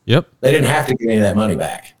that. Yep. They didn't have to get any of that money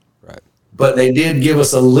back. Right. But they did give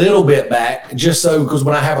us a little bit back just so, because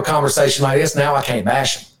when I have a conversation like this, now I can't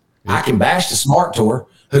bash them. Yep. I can bash the Smart Tour,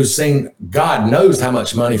 who's seen God knows how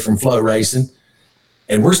much money from Flow Racing.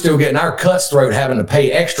 and we're still getting our cutthroat having to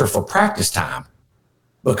pay extra for practice time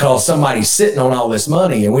because somebody's sitting on all this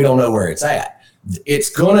money and we don't know where it's at.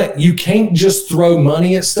 You can't just throw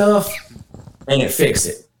money at stuff and it fix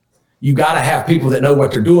it. You got to have people that know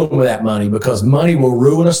what they're doing with that money, because money will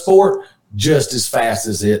ruin a sport just as fast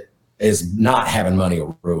as not having money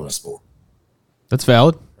will ruin a sport. That's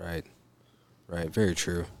valid. Right. Very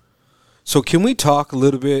true. So can we talk a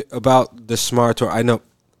little bit about the Smart Tour? I know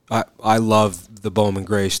I love the Bowman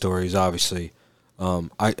Gray stories, obviously.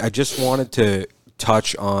 I just wanted to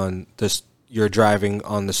touch on this. You're driving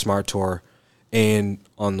on the Smart Tour and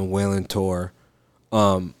on the Whelen Tour.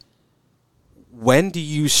 When do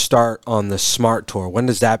you start on the Smart Tour? When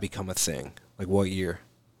does that become a thing? Like what year?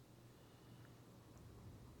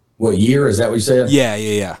 What year? Is that what you said?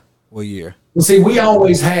 Yeah. What year? Well, see, we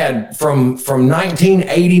always had from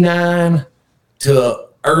 1989 to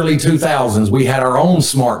early 2000s, we had our own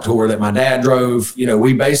Smart Tour that my dad drove. You know,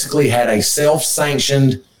 we basically had a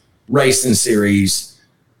self-sanctioned racing series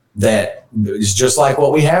that is just like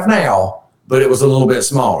what we have now, but it was a little bit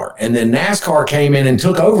smaller. And then NASCAR came in and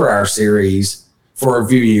took over our series for a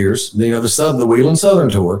few years, you know, the Whelen Southern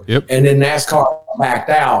Tour. Yep. And then NASCAR backed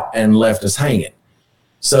out and left us hanging.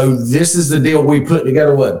 So this is the deal we put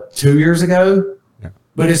together, 2 years ago? Yeah.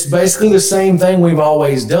 But it's basically the same thing we've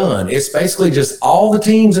always done. It's basically just all the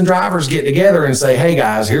teams and drivers get together and say, hey,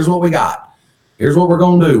 guys, here's what we got. Here's what we're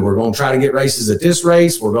going to do. We're going to try to get races at this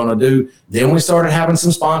race. We're going to do. Then we started having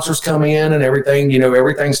some sponsors come in and everything, you know,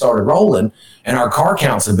 everything started rolling. And our car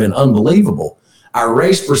counts have been unbelievable. Our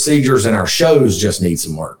race procedures and our shows just need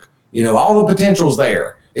some work. You know, all the potential's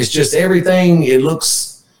there. It's just everything. It looks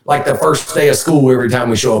like the first day of school every time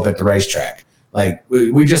we show up at the racetrack. Like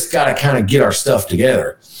we just got to kind of get our stuff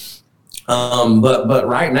together. But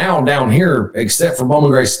right now down here, except for Bowman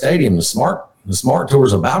Gray Stadium, the Smart Tour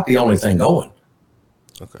is about the only thing going.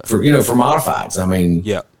 Okay. For modifieds. I mean,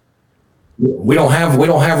 Yeah. we don't have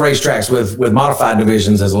racetracks with modified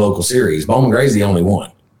divisions as a local series. Bowman Gray is the only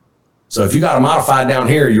one. So if you got a modified down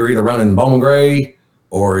here, you're either running Bowman Gray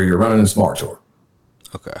or you're running Smart Tour.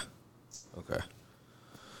 Okay.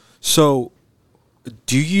 So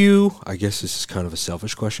do you, I guess this is kind of a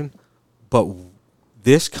selfish question, but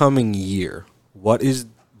this coming year, what is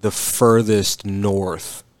the furthest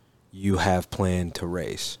north you have planned to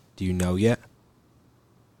race? Do you know yet?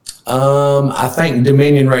 I think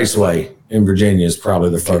Dominion Raceway in Virginia is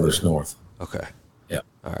probably the furthest north. Okay. Yeah.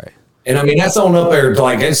 All right. And I mean, that's on up there to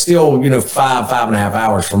it's still, 5.5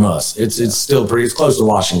 hours from us. It's still it's close to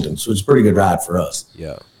Washington. So it's a pretty good ride for us.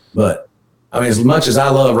 Yeah. But I mean, as much as I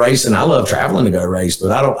love racing, I love traveling to go race,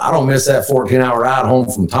 but I don't miss that 14-hour ride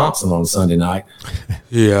home from Thompson on Sunday night.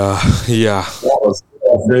 Yeah. That was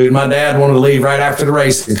tough, dude. My dad wanted to leave right after the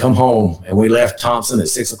race and come home, and we left Thompson at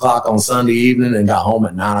 6:00 on Sunday evening and got home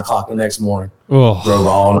at 9:00 the next morning. Oh. Drove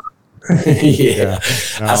all night. Yeah.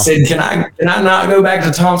 No. I said, can I not go back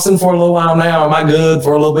to Thompson for a little while now? Am I good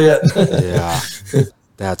for a little bit? Yeah.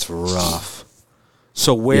 That's rough.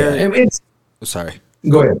 So where? Yeah, Sorry.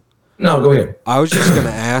 go ahead. No, go ahead. I was just gonna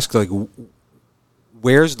ask,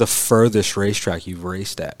 where's the furthest racetrack you've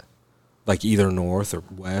raced at? Like either north or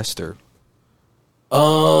west or?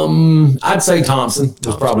 I'd say Thompson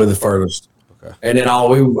was probably the furthest. Okay. And then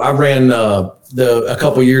I ran a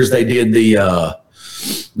couple years they did the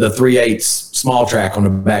 3/8 small track on the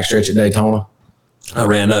backstretch at Daytona. I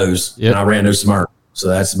ran those. Yep. And I ran those Smyrna. So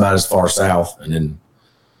that's about as far south. And then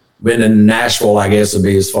been in Nashville, I guess would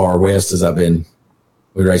be as far west as I've been.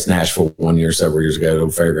 We raced Nashville one year, several years ago,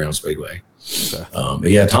 at Fairground Speedway. Okay.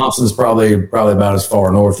 But yeah, Thompson's probably about as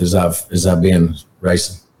far north as I've been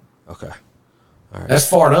racing. Okay. That's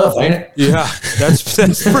far enough, ain't it? Yeah,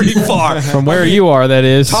 that's pretty far. From where you are, that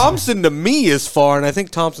is. Thompson to me is far, and I think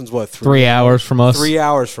Thompson's 3 hours from us. 3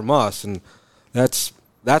 hours from us, and that's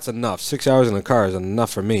enough. 6 hours in the car is enough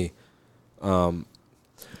for me.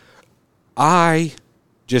 I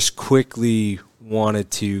just quickly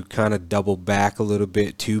wanted to kind of double back a little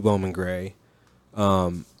bit to Bowman Gray.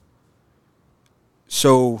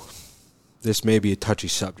 So this may be a touchy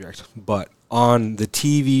subject, but on the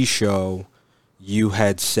TV show, you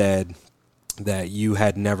had said that you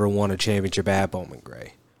had never won a championship at Bowman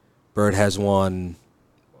Gray. Bird has won,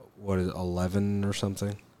 11 or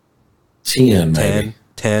something? 10, maybe.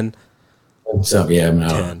 10. Something, yeah,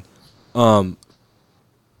 no. 10.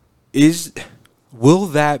 Will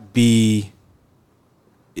that be?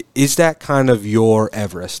 Is that kind of your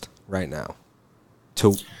Everest right now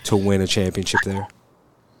to win a championship there?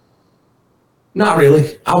 Not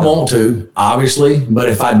really. I want to, obviously, but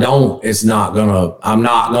if I don't, I'm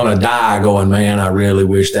not gonna die going, man, I really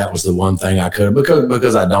wish that was the one thing I could,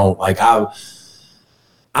 because I don't.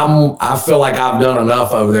 I feel like I've done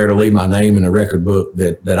enough over there to leave my name in the record book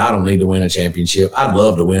that I don't need to win a championship. I'd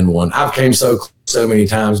love to win one. I've came so many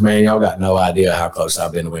times, man. Y'all got no idea how close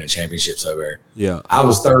I've been to winning championships over there. Yeah. I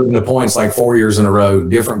was third in the points like 4 years in a row,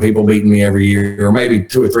 different people beating me every year, or maybe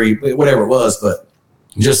 2 or 3, whatever it was, but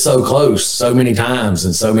just so close so many times.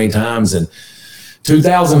 And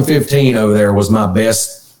 2015 over there was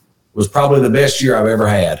probably the best year I've ever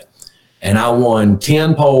had. And I won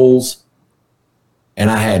 10 poles. And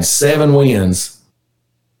I had 7 wins,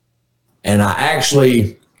 and I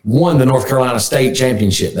actually won the North Carolina State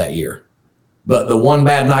Championship that year. But the one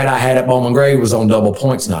bad night I had at Bowman Gray was on double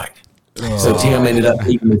points night. So Tim ended up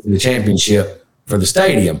beating me to the championship for the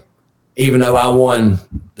stadium, even though I won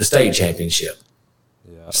the state championship.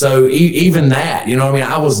 Yeah. So even that, you know what I mean?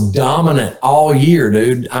 I was dominant all year,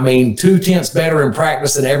 dude. I mean, 2/10 better in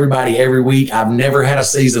practice than everybody every week. I've never had a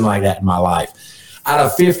season like that in my life. Out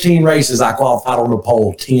of 15 races, I qualified on the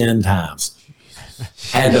pole 10 times.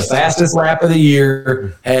 Had the fastest lap of the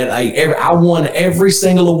year. I won every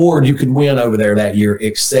single award you could win over there that year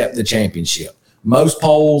except the championship. Most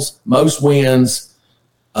poles, most wins,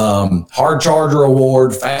 hard charger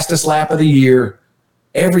award, fastest lap of the year,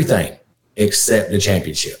 everything except the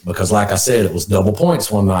championship. Because like I said, it was double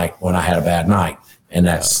points one night when I had a bad night. And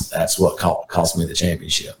that's what cost me the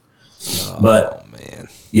championship. But man.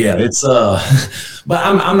 Yeah, it's but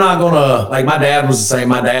I'm not gonna, like, my dad was the same.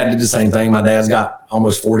 My dad did the same thing. My dad's got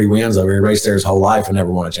almost 40 wins over here. He raced there his whole life and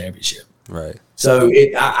never won a championship. Right. So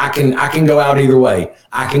I can go out either way.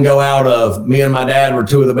 I can go out of me and my dad were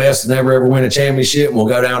 2 of the best to never ever win a championship, and we'll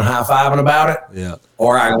go down high-fiving about it. Yeah.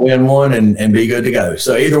 Or I can win one and be good to go.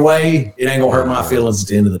 So either way, it ain't gonna hurt my feelings at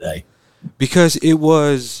the end of the day. Because it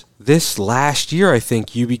was this last year, I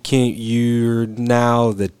think you're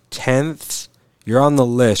now the 10th. You're on the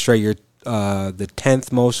list, right? You're the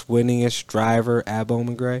 10th most winningest driver at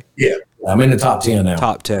Bowman Gray. Yeah, I'm in the top 10 now.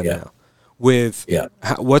 Top 10 yeah. now. With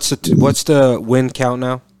what's the win count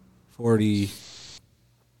now? 40.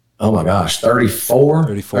 Oh my gosh, 34?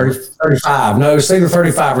 35. No, it's either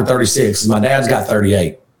 35 or 36. My dad's got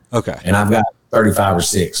 38. Okay. And I've got 35 or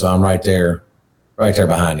 6, so I'm right there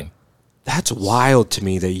behind him. That's wild to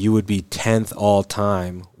me that you would be 10th all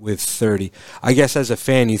time with 30. I guess as a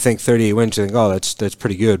fan, you think 38 wins, you think, oh, that's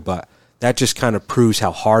pretty good, but that just kind of proves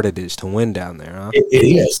how hard it is to win down there, huh? It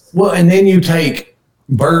is. Well, and then you take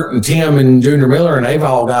Bert and Tim and Junior Miller, and they've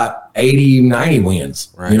all got 80, 90 wins.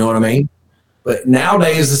 Right. You know what I mean? But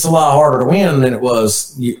nowadays, it's a lot harder to win than it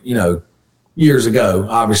was, years ago.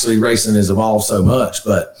 Obviously, racing has evolved so much.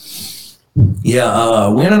 But,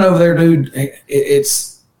 winning over there, dude, it's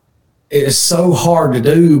so hard to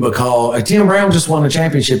do because Tim Brown just won the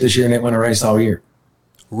championship this year and didn't win a race all year.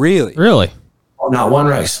 Really? Not one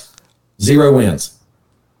race. 0 wins.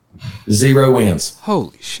 0 wins.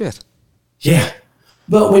 Holy shit. Yeah.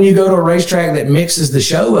 But when you go to a racetrack that mixes the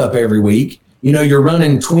show up every week, you're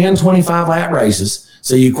running twin 25-lap races.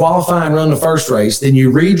 So you qualify and run the first race. Then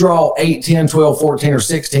you redraw 8, 10, 12, 14, or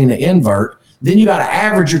 16 to invert. Then you got to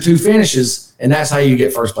average your 2 finishes, and that's how you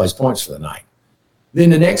get first place points for the night. Then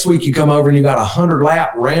the next week you come over and you got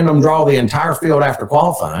 100-lap random draw the entire field after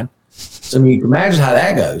qualifying. So you can imagine how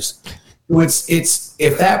that goes. It's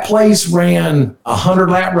if that place ran a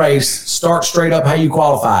 100-lap race, start straight up how you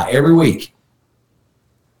qualify every week,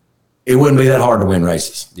 it wouldn't be that hard to win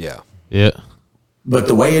races. Yeah. Yeah. But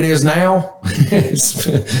the way it is now,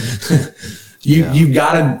 you've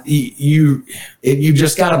got to you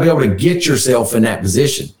just got to be able to get yourself in that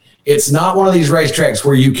position. It's not one of these racetracks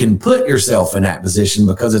where you can put yourself in that position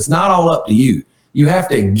because it's not all up to you. You have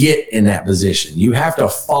to get in that position. You have to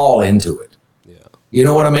fall into it. Yeah. You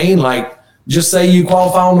know what I mean? Like, just say you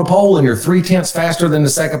qualify on the pole and you're 3/10 faster than the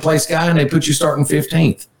second place guy and they put you starting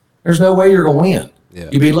 15th. There's no way you're going to win. Yeah.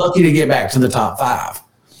 You'd be lucky to get back to the top 5.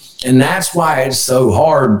 And that's why it's so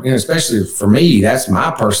hard, especially for me. That's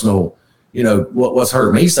my personal, what's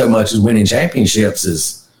hurt me so much is winning championships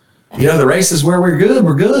is, the races where we're good.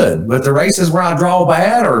 But the races where I draw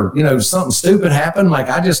bad or, something stupid happened, like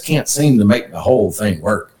I just can't seem to make the whole thing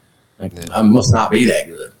work. Like, I must not be that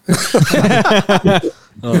good.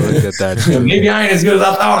 Oh, look at that. Maybe I ain't as good as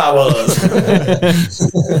I thought I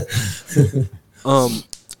was.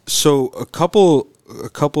 So a couple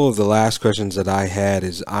of the last questions that I had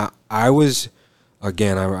is I was,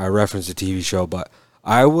 again, I referenced the TV show, but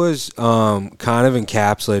I was kind of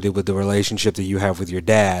encapsulated with the relationship that you have with your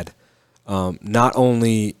dad. Not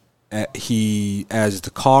only he as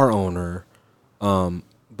the car owner,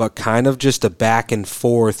 but kind of just a back and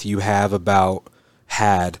forth you have about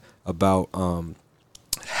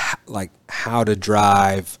like how to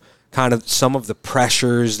drive, kind of some of the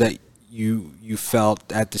pressures that you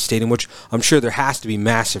felt at the stadium, which I'm sure there has to be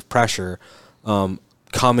massive pressure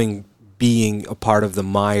being a part of the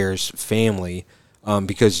Myers family,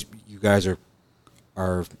 because you guys are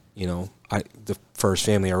the first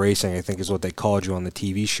family of racing, I think is what they called you on the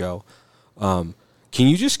TV show. Can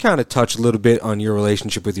you just kind of touch a little bit on your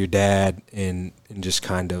relationship with your dad and just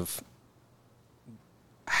kind of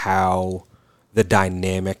how the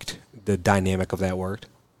dynamic of that worked?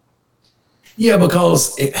 Yeah,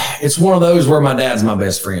 because it's one of those where my dad's my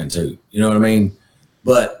best friend too. You know what I mean?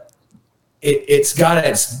 But it's got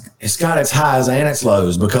its highs and its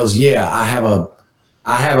lows, because I have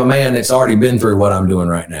a man that's already been through what I'm doing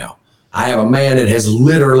right now. I have a man that has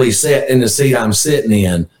literally sat in the seat I'm sitting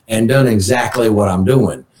in and done exactly what I'm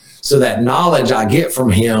doing. So that knowledge I get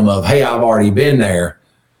from him of, hey, I've already been there,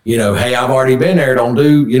 hey, I've already been there. Don't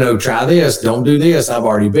do, try this. Don't do this. I've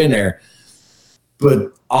already been there.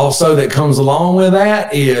 But also that comes along with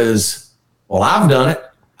that is, well, I've done it.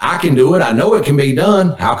 I can do it. I know it can be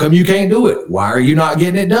done. How come you can't do it? Why are you not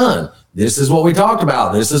getting it done? This is what we talked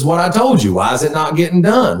about. This is what I told you. Why is it not getting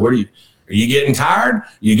done? Are you getting tired?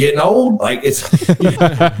 You getting old? Like it's the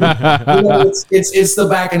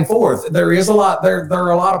back and forth. There is a lot. There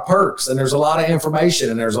are a lot of perks, and there's a lot of information,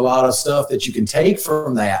 and there's a lot of stuff that you can take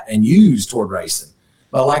from that and use toward racing.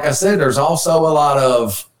 But like I said, there's also a lot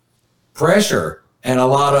of pressure and a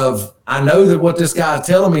lot of, I know that what this guy's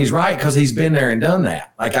telling me is right because he's been there and done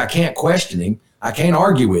that. Like I can't question him. I can't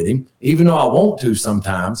argue with him, even though I want to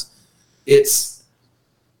sometimes. It's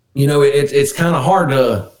kind of hard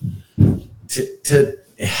to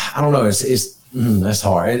I don't know. That's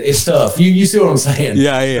hard. It's tough. You see what I'm saying?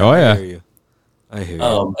 Yeah. Oh yeah. I hear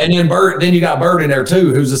you. And then you got Bert in there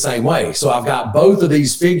too, who's the same way. So I've got both of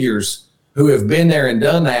these figures who have been there and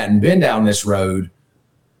done that and been down this road.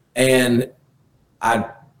 And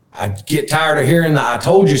I get tired of hearing the I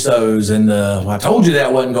told you so's and I told you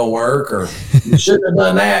that wasn't going to work, or you shouldn't have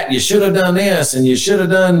done that. You should have done this, and you should have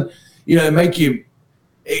done, make you.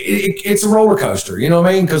 It's a roller coaster, you know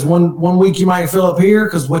what I mean? Because one week you might feel up here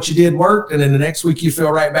because what you did worked, and then the next week you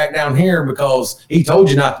feel right back down here because he told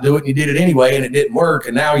you not to do it and you did it anyway and it didn't work,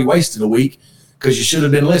 and now you wasted a week because you should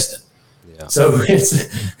have been listening. Yeah. So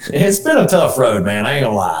it's been a tough road, man. I ain't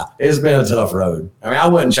gonna lie, it's been a tough road. I mean, I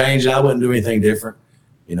wouldn't change it. I wouldn't do anything different.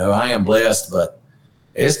 I am blessed, but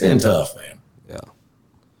it's been tough, man. Yeah.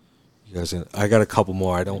 You guys, I got a couple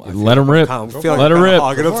more. I don't let them rip. Let them rip.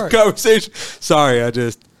 Hogging up the conversation. Sorry,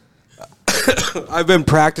 I've been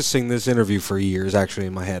practicing this interview for years, actually,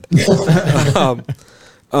 in my head.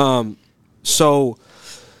 So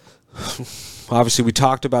obviously we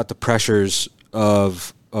talked about the pressures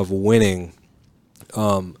of winning.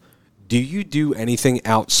 Do you do anything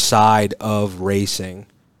outside of racing?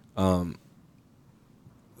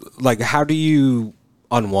 Like, how do you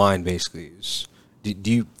unwind, basically?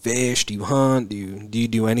 Do you fish? Do you hunt? Do you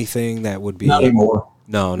do anything that would be... Not anymore.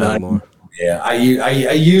 No, not anymore. Yeah, I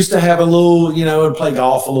used to have a little, play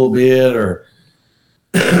golf a little bit, or...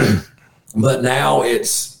 But now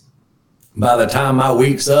it's... By the time my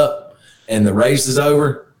week's up and the race is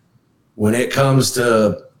over, when it comes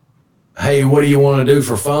to, hey, what do you want to do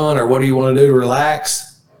for fun, or what do you want to do to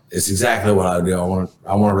relax? It's exactly what I do. I want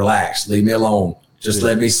to relax. Leave me alone. Just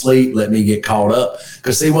let me sleep. Let me get caught up.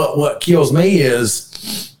 Because see, what kills me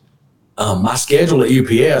is my schedule at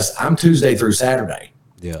UPS. I'm Tuesday through Saturday.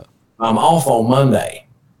 Yeah. I'm off on Monday,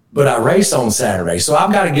 but I race on Saturday. So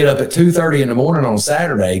I've got to get up at 2:30 in the morning on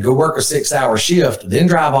Saturday, go work a 6-hour shift, then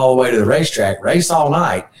drive all the way to the racetrack, race all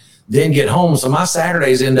night, then get home. So my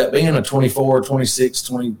Saturdays end up being a 24, 26,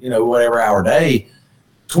 20, whatever hour day,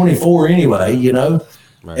 24 anyway,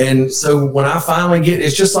 Right. And so when I finally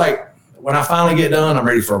it's just like, when I finally get done, I'm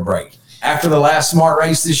ready for a break. After the last smart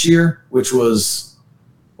race this year, which was,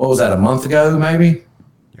 what was that, a month ago maybe?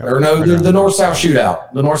 Yep. Or no, the North-South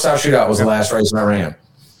Shootout. The North-South Shootout was the last race I ran.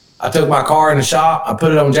 I took my car in the shop, I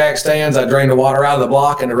put it on jack stands, I drained the water out of the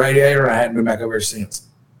block and the radiator, and I hadn't been back over since.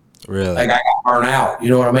 Really? Like I got burned out.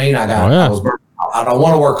 You know what I mean? I was burnt out. I don't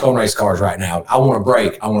want to work on race cars right now. I want a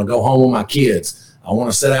break. I want to go home with my kids. I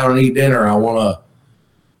want to sit down and eat dinner. I want to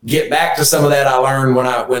get back to some of that I learned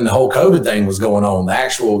when the whole COVID thing was going on, the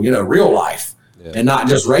actual, real life, and not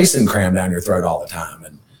just racing crammed down your throat all the time.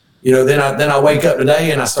 And, then I wake up today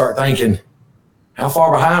and I start thinking, how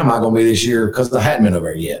far behind am I going to be this year? Because I hadn't been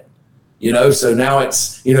over yet, so now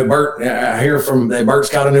it's, Bert, I hear from Bert's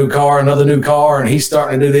got a new car, another new car, and he's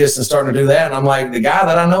starting to do this and starting to do that. And I'm like, the guy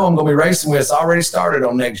that I know I'm going to be racing with already started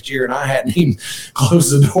on next year, and I hadn't even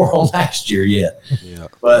closed the door on last year yet. Yeah.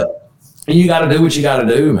 But you got to do what you got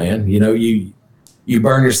to do, man. You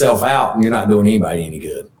burn yourself out and you're not doing anybody any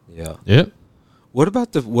good. Yeah. Yep. What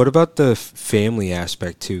about the family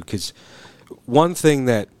aspect too? Because one thing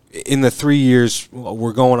that in the 3 years,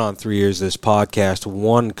 we're going on 3 years of this podcast,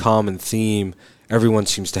 one common theme everyone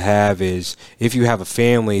seems to have is if you have a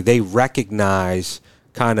family, they recognize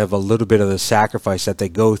kind of a little bit of the sacrifice that they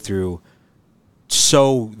go through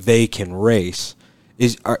so they can race.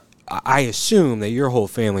 I assume that your whole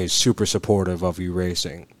family is super supportive of you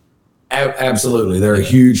racing. Absolutely. They're a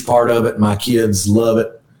huge part of it. My kids love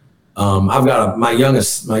it. I've got my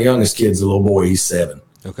youngest kid's a little boy. He's 7.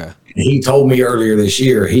 Okay. He told me earlier this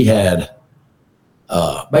year he had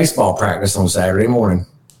baseball practice on Saturday morning,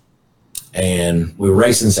 and we were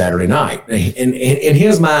racing Saturday night. And in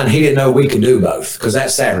his mind, he didn't know we could do both because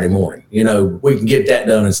that's Saturday morning. You know, we can get that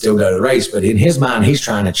done and still go to the race. But in his mind, he's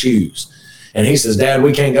trying to choose. And he says, Dad,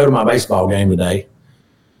 we can't go to my baseball game today.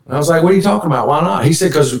 And I was like, what are you talking about? Why not? He said,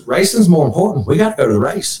 because racing's more important. We got to go to the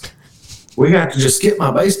race. We got to just skip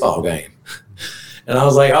my baseball game. And I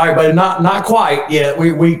was like, all right, but not quite yet.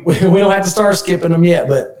 We don't have to start skipping them yet.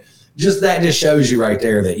 But that just shows you right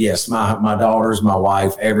there that, yes, my daughters, my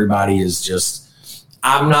wife, everybody is just,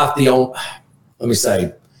 I'm not the only, let me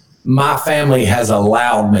say, my family has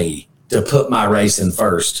allowed me to put my racing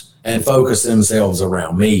first and focus themselves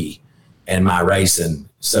around me and my racing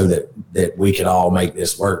so that we could all make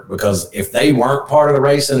this work. Because if they weren't part of the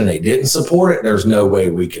racing and they didn't support it, there's no way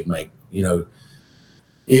we could make,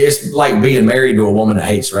 it's like being married to a woman that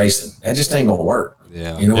hates racing. That just ain't gonna work.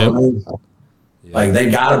 Yeah. You know what I mean? Yeah. Like they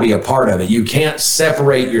got to be a part of it. You can't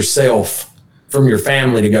separate yourself from your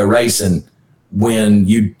family to go racing when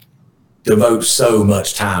you devote so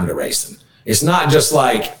much time to racing. It's not just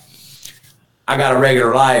like I got a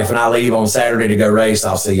regular life and I leave on Saturday to go race.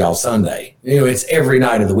 I'll see y'all Sunday. It's every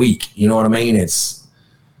night of the week. You know what I mean?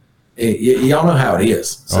 Y'all know how it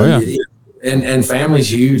is. So and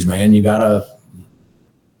family's huge, man. You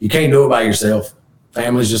can't do it by yourself.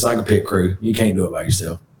 Family's just like a pit crew. You can't do it by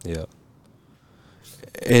yourself. Yeah.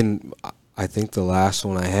 And I think the last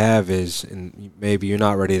one I have is, and maybe you're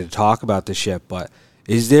not ready to talk about this yet, but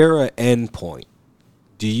is there an end point?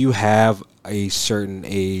 Do you have a certain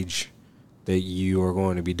age that you are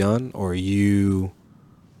going to be done, or are you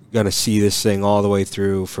going to see this thing all the way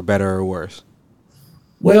through for better or worse?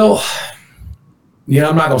 Well,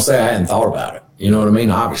 I'm not going to say I hadn't thought about it. You know what I mean?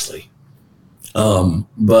 Obviously.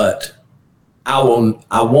 But I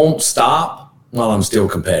won't stop while I'm still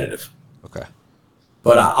competitive. Okay.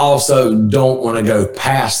 But I also don't want to go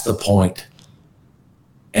past the point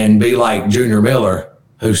and be like Junior Miller,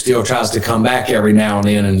 who still tries to come back every now and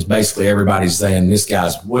then, and basically everybody's saying,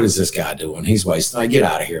 what is this guy doing? He's wasting. Like, get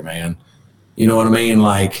out of here, man. You know what I mean?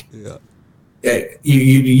 Like,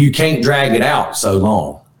 you can't drag it out so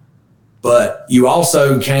long. But you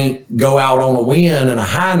also can't go out on a win and a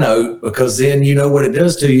high note, because then you know what it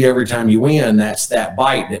does to you every time you win. That's that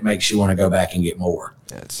bite that makes you want to go back and get more.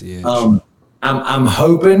 That's the edge. I'm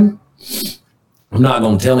hoping, I'm not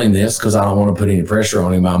going to tell him this because I don't want to put any pressure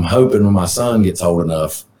on him. I'm hoping when my son gets old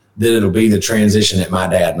enough that it'll be the transition that my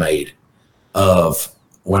dad made of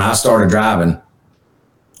when I started driving.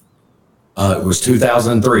 It was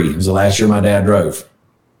 2003. It was the last year my dad drove.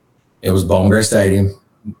 It was Bowling Green Stadium.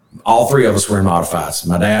 All three of us were in modifieds,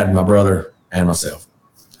 my dad, my brother, and myself.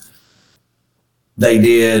 They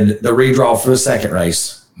did the redraw for the second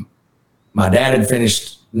race. My dad had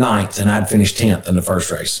finished 9th, and I'd finished 10th in the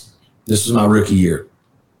first race. This was my rookie year.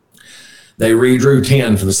 They redrew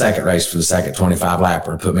 10 for the second race for the second 25-lapper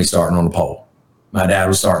and put me starting on the pole. My dad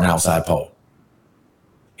was starting outside pole.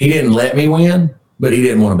 He didn't let me win, but he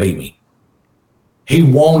didn't want to beat me. He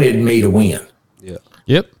wanted me to win. Yeah.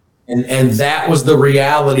 Yep. And that was the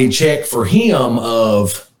reality check for him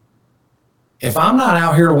of, if I'm not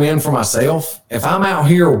out here to win for myself, if I'm out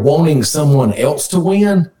here wanting someone else to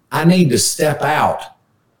win, I need to step out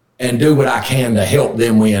and do what I can to help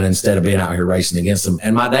them win instead of being out here racing against them.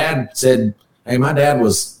 And my dad said, hey, my dad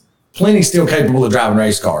was plenty still capable of driving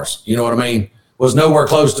race cars. You know what I mean? Was nowhere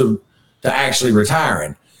close to actually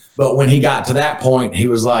retiring. But when he got to that point, he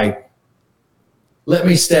was like, let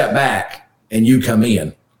me step back and you come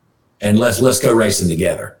in. And let's go racing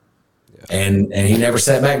together. Yeah. And he never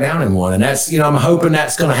sat back down and won. And that's, I'm hoping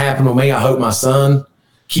that's going to happen with me. I hope my son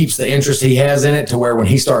keeps the interest he has in it to where when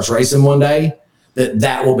he starts racing one day,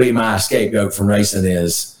 that will be my scapegoat from racing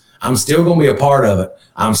is I'm still going to be a part of it.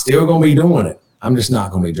 I'm still going to be doing it. I'm just not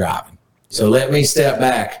going to be driving. So let me step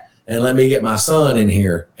back and let me get my son in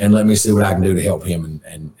here and let me see what I can do to help him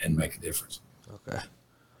and make a difference. Okay.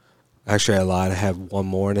 Actually, I lied. I have one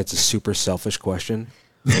more, and it's a super selfish question.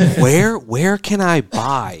 Where can I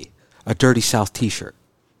buy a Dirty South t-shirt?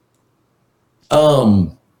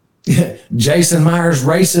 Jason Myers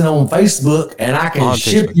Racing on Facebook, and I can On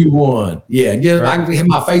ship Facebook. you one. Yeah, I can hit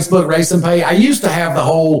my Facebook racing page. I used to have the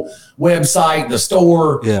whole website, the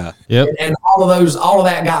store, Yeah. Yep. and all of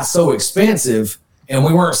that got so expensive, and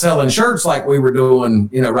we weren't selling shirts like we were doing,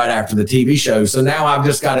 right after the TV show. So now I've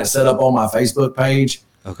just got it set up on my Facebook page,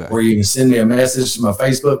 Okay. where you can send me a message to my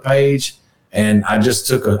Facebook page. And I just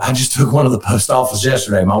took one to the post office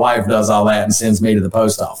yesterday. My wife does all that and sends me to the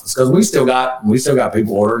post office because we still got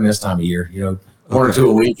people ordering this time of year. One or two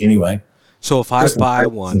a week anyway. So if I buy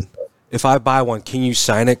one, can you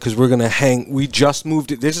sign it? Because we're gonna hang. We just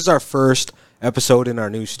moved it. This is our first episode in our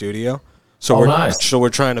new studio. So Nice. So we're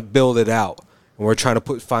trying to build it out, and we're trying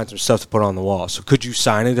to find some stuff to put on the wall. So could you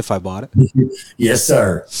sign it if I bought it? Yes,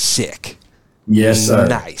 sir. Sick. Yes, sir.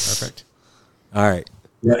 Nice. Perfect. All right.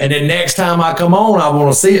 Yeah, and then next time I come on, I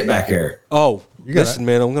want to see it back there. Oh, You got listen, it.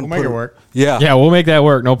 man. I'm gonna We'll make it work. Yeah. Yeah, we'll make that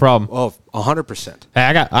work. No problem. Oh, 100%. Hey,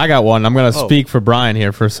 I got one. I'm going to speak for Brian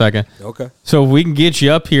here for a second. Okay. So if we can get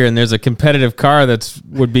you up here and there's a competitive car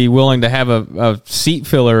would be willing to have a seat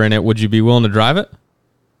filler in it, would you be willing to drive it?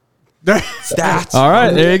 That's All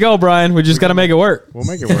right, there you go, Brian. We just got to make it work. We'll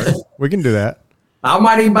make it work. We can do that. I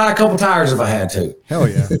might even buy a couple tires if I had to. Hell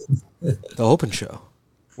yeah. the open show.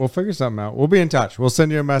 We'll figure something out. We'll be in touch. We'll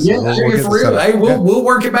send you a message. Yeah, We'll get for this real. set up. Hey, we'll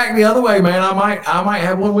work it back the other way, man. I might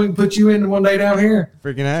have one we can put you in one day down here.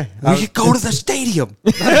 Freaking A. We should go to the stadium.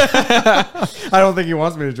 I don't think he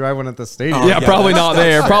wants me to drive one at the stadium. Yeah, probably not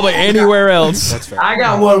there. Probably anywhere else. That's fair. I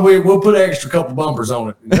got one. We'll put an extra couple bumpers on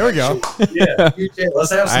it. There we go. Yeah,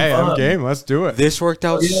 let's have some I am fun. game. Let's do it. This worked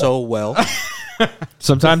out so well.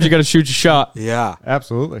 Sometimes you got to shoot your shot. Yeah.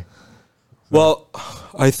 Absolutely. Well,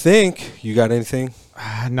 I think you got anything.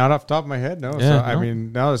 Not off the top of my head, no. Yeah, So, I no.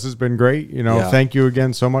 mean, no, this has been great. Yeah. Thank you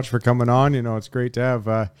again so much for coming on. It's great to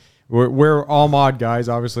have. We're all mod guys.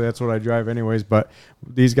 Obviously, that's what I drive anyways. But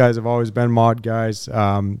these guys have always been mod guys.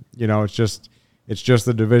 It's just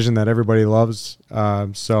the division that everybody loves.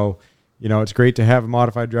 So, it's great to have a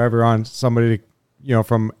modified driver on. Somebody,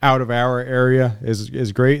 from out of our area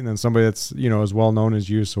is great, and then somebody that's as well known as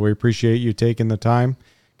you. So we appreciate you taking the time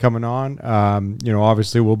coming on.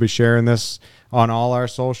 Obviously, we'll be sharing this on all our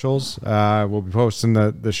socials. We'll be posting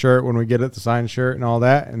the shirt when we get it, the signed shirt and all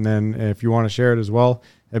that. And then if you want to share it as well,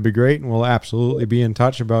 that'd be great. And we'll absolutely be in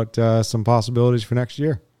touch about some possibilities for next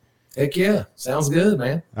year. Heck yeah. Sounds good,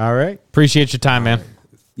 man. All right. Appreciate your time, man.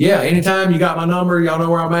 Yeah, anytime you got my number, y'all know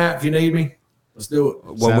where I'm at if you need me. Let's do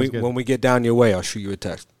it. Sounds good. When we get down your way, I'll shoot you a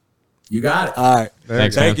text. You got it. All right.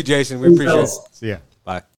 Thanks, Thank man. you, Jason. We appreciate it. See ya.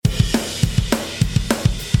 Bye.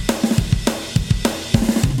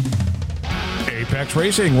 Apex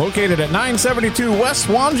Racing, located at 972 West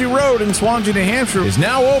Swansea Road in Swansea, New Hampshire, is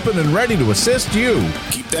now open and ready to assist you.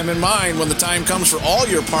 Keep them in mind when the time comes for all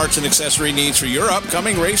your parts and accessory needs for your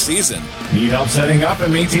upcoming race season. Need help setting up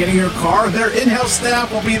and maintaining your car? Their in-house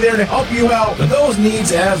staff will be there to help you out with those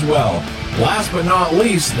needs as well. Last but not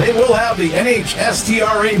least, they will have the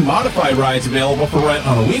NHSTRA modified rides available for rent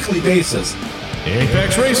on a weekly basis.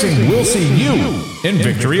 Apex Racing will see you in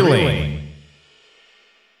Victory Lane.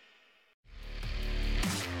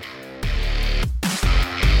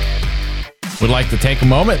 We'd like to take a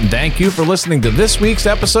moment and thank you for listening to this week's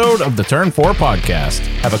episode of the Turn 4 Podcast.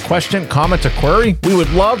 Have a question, comment, or query? We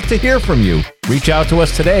would love to hear from you. Reach out to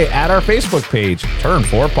us today at our Facebook page, Turn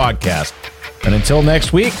 4 Podcast. And until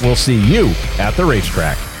next week, we'll see you at the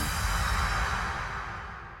racetrack.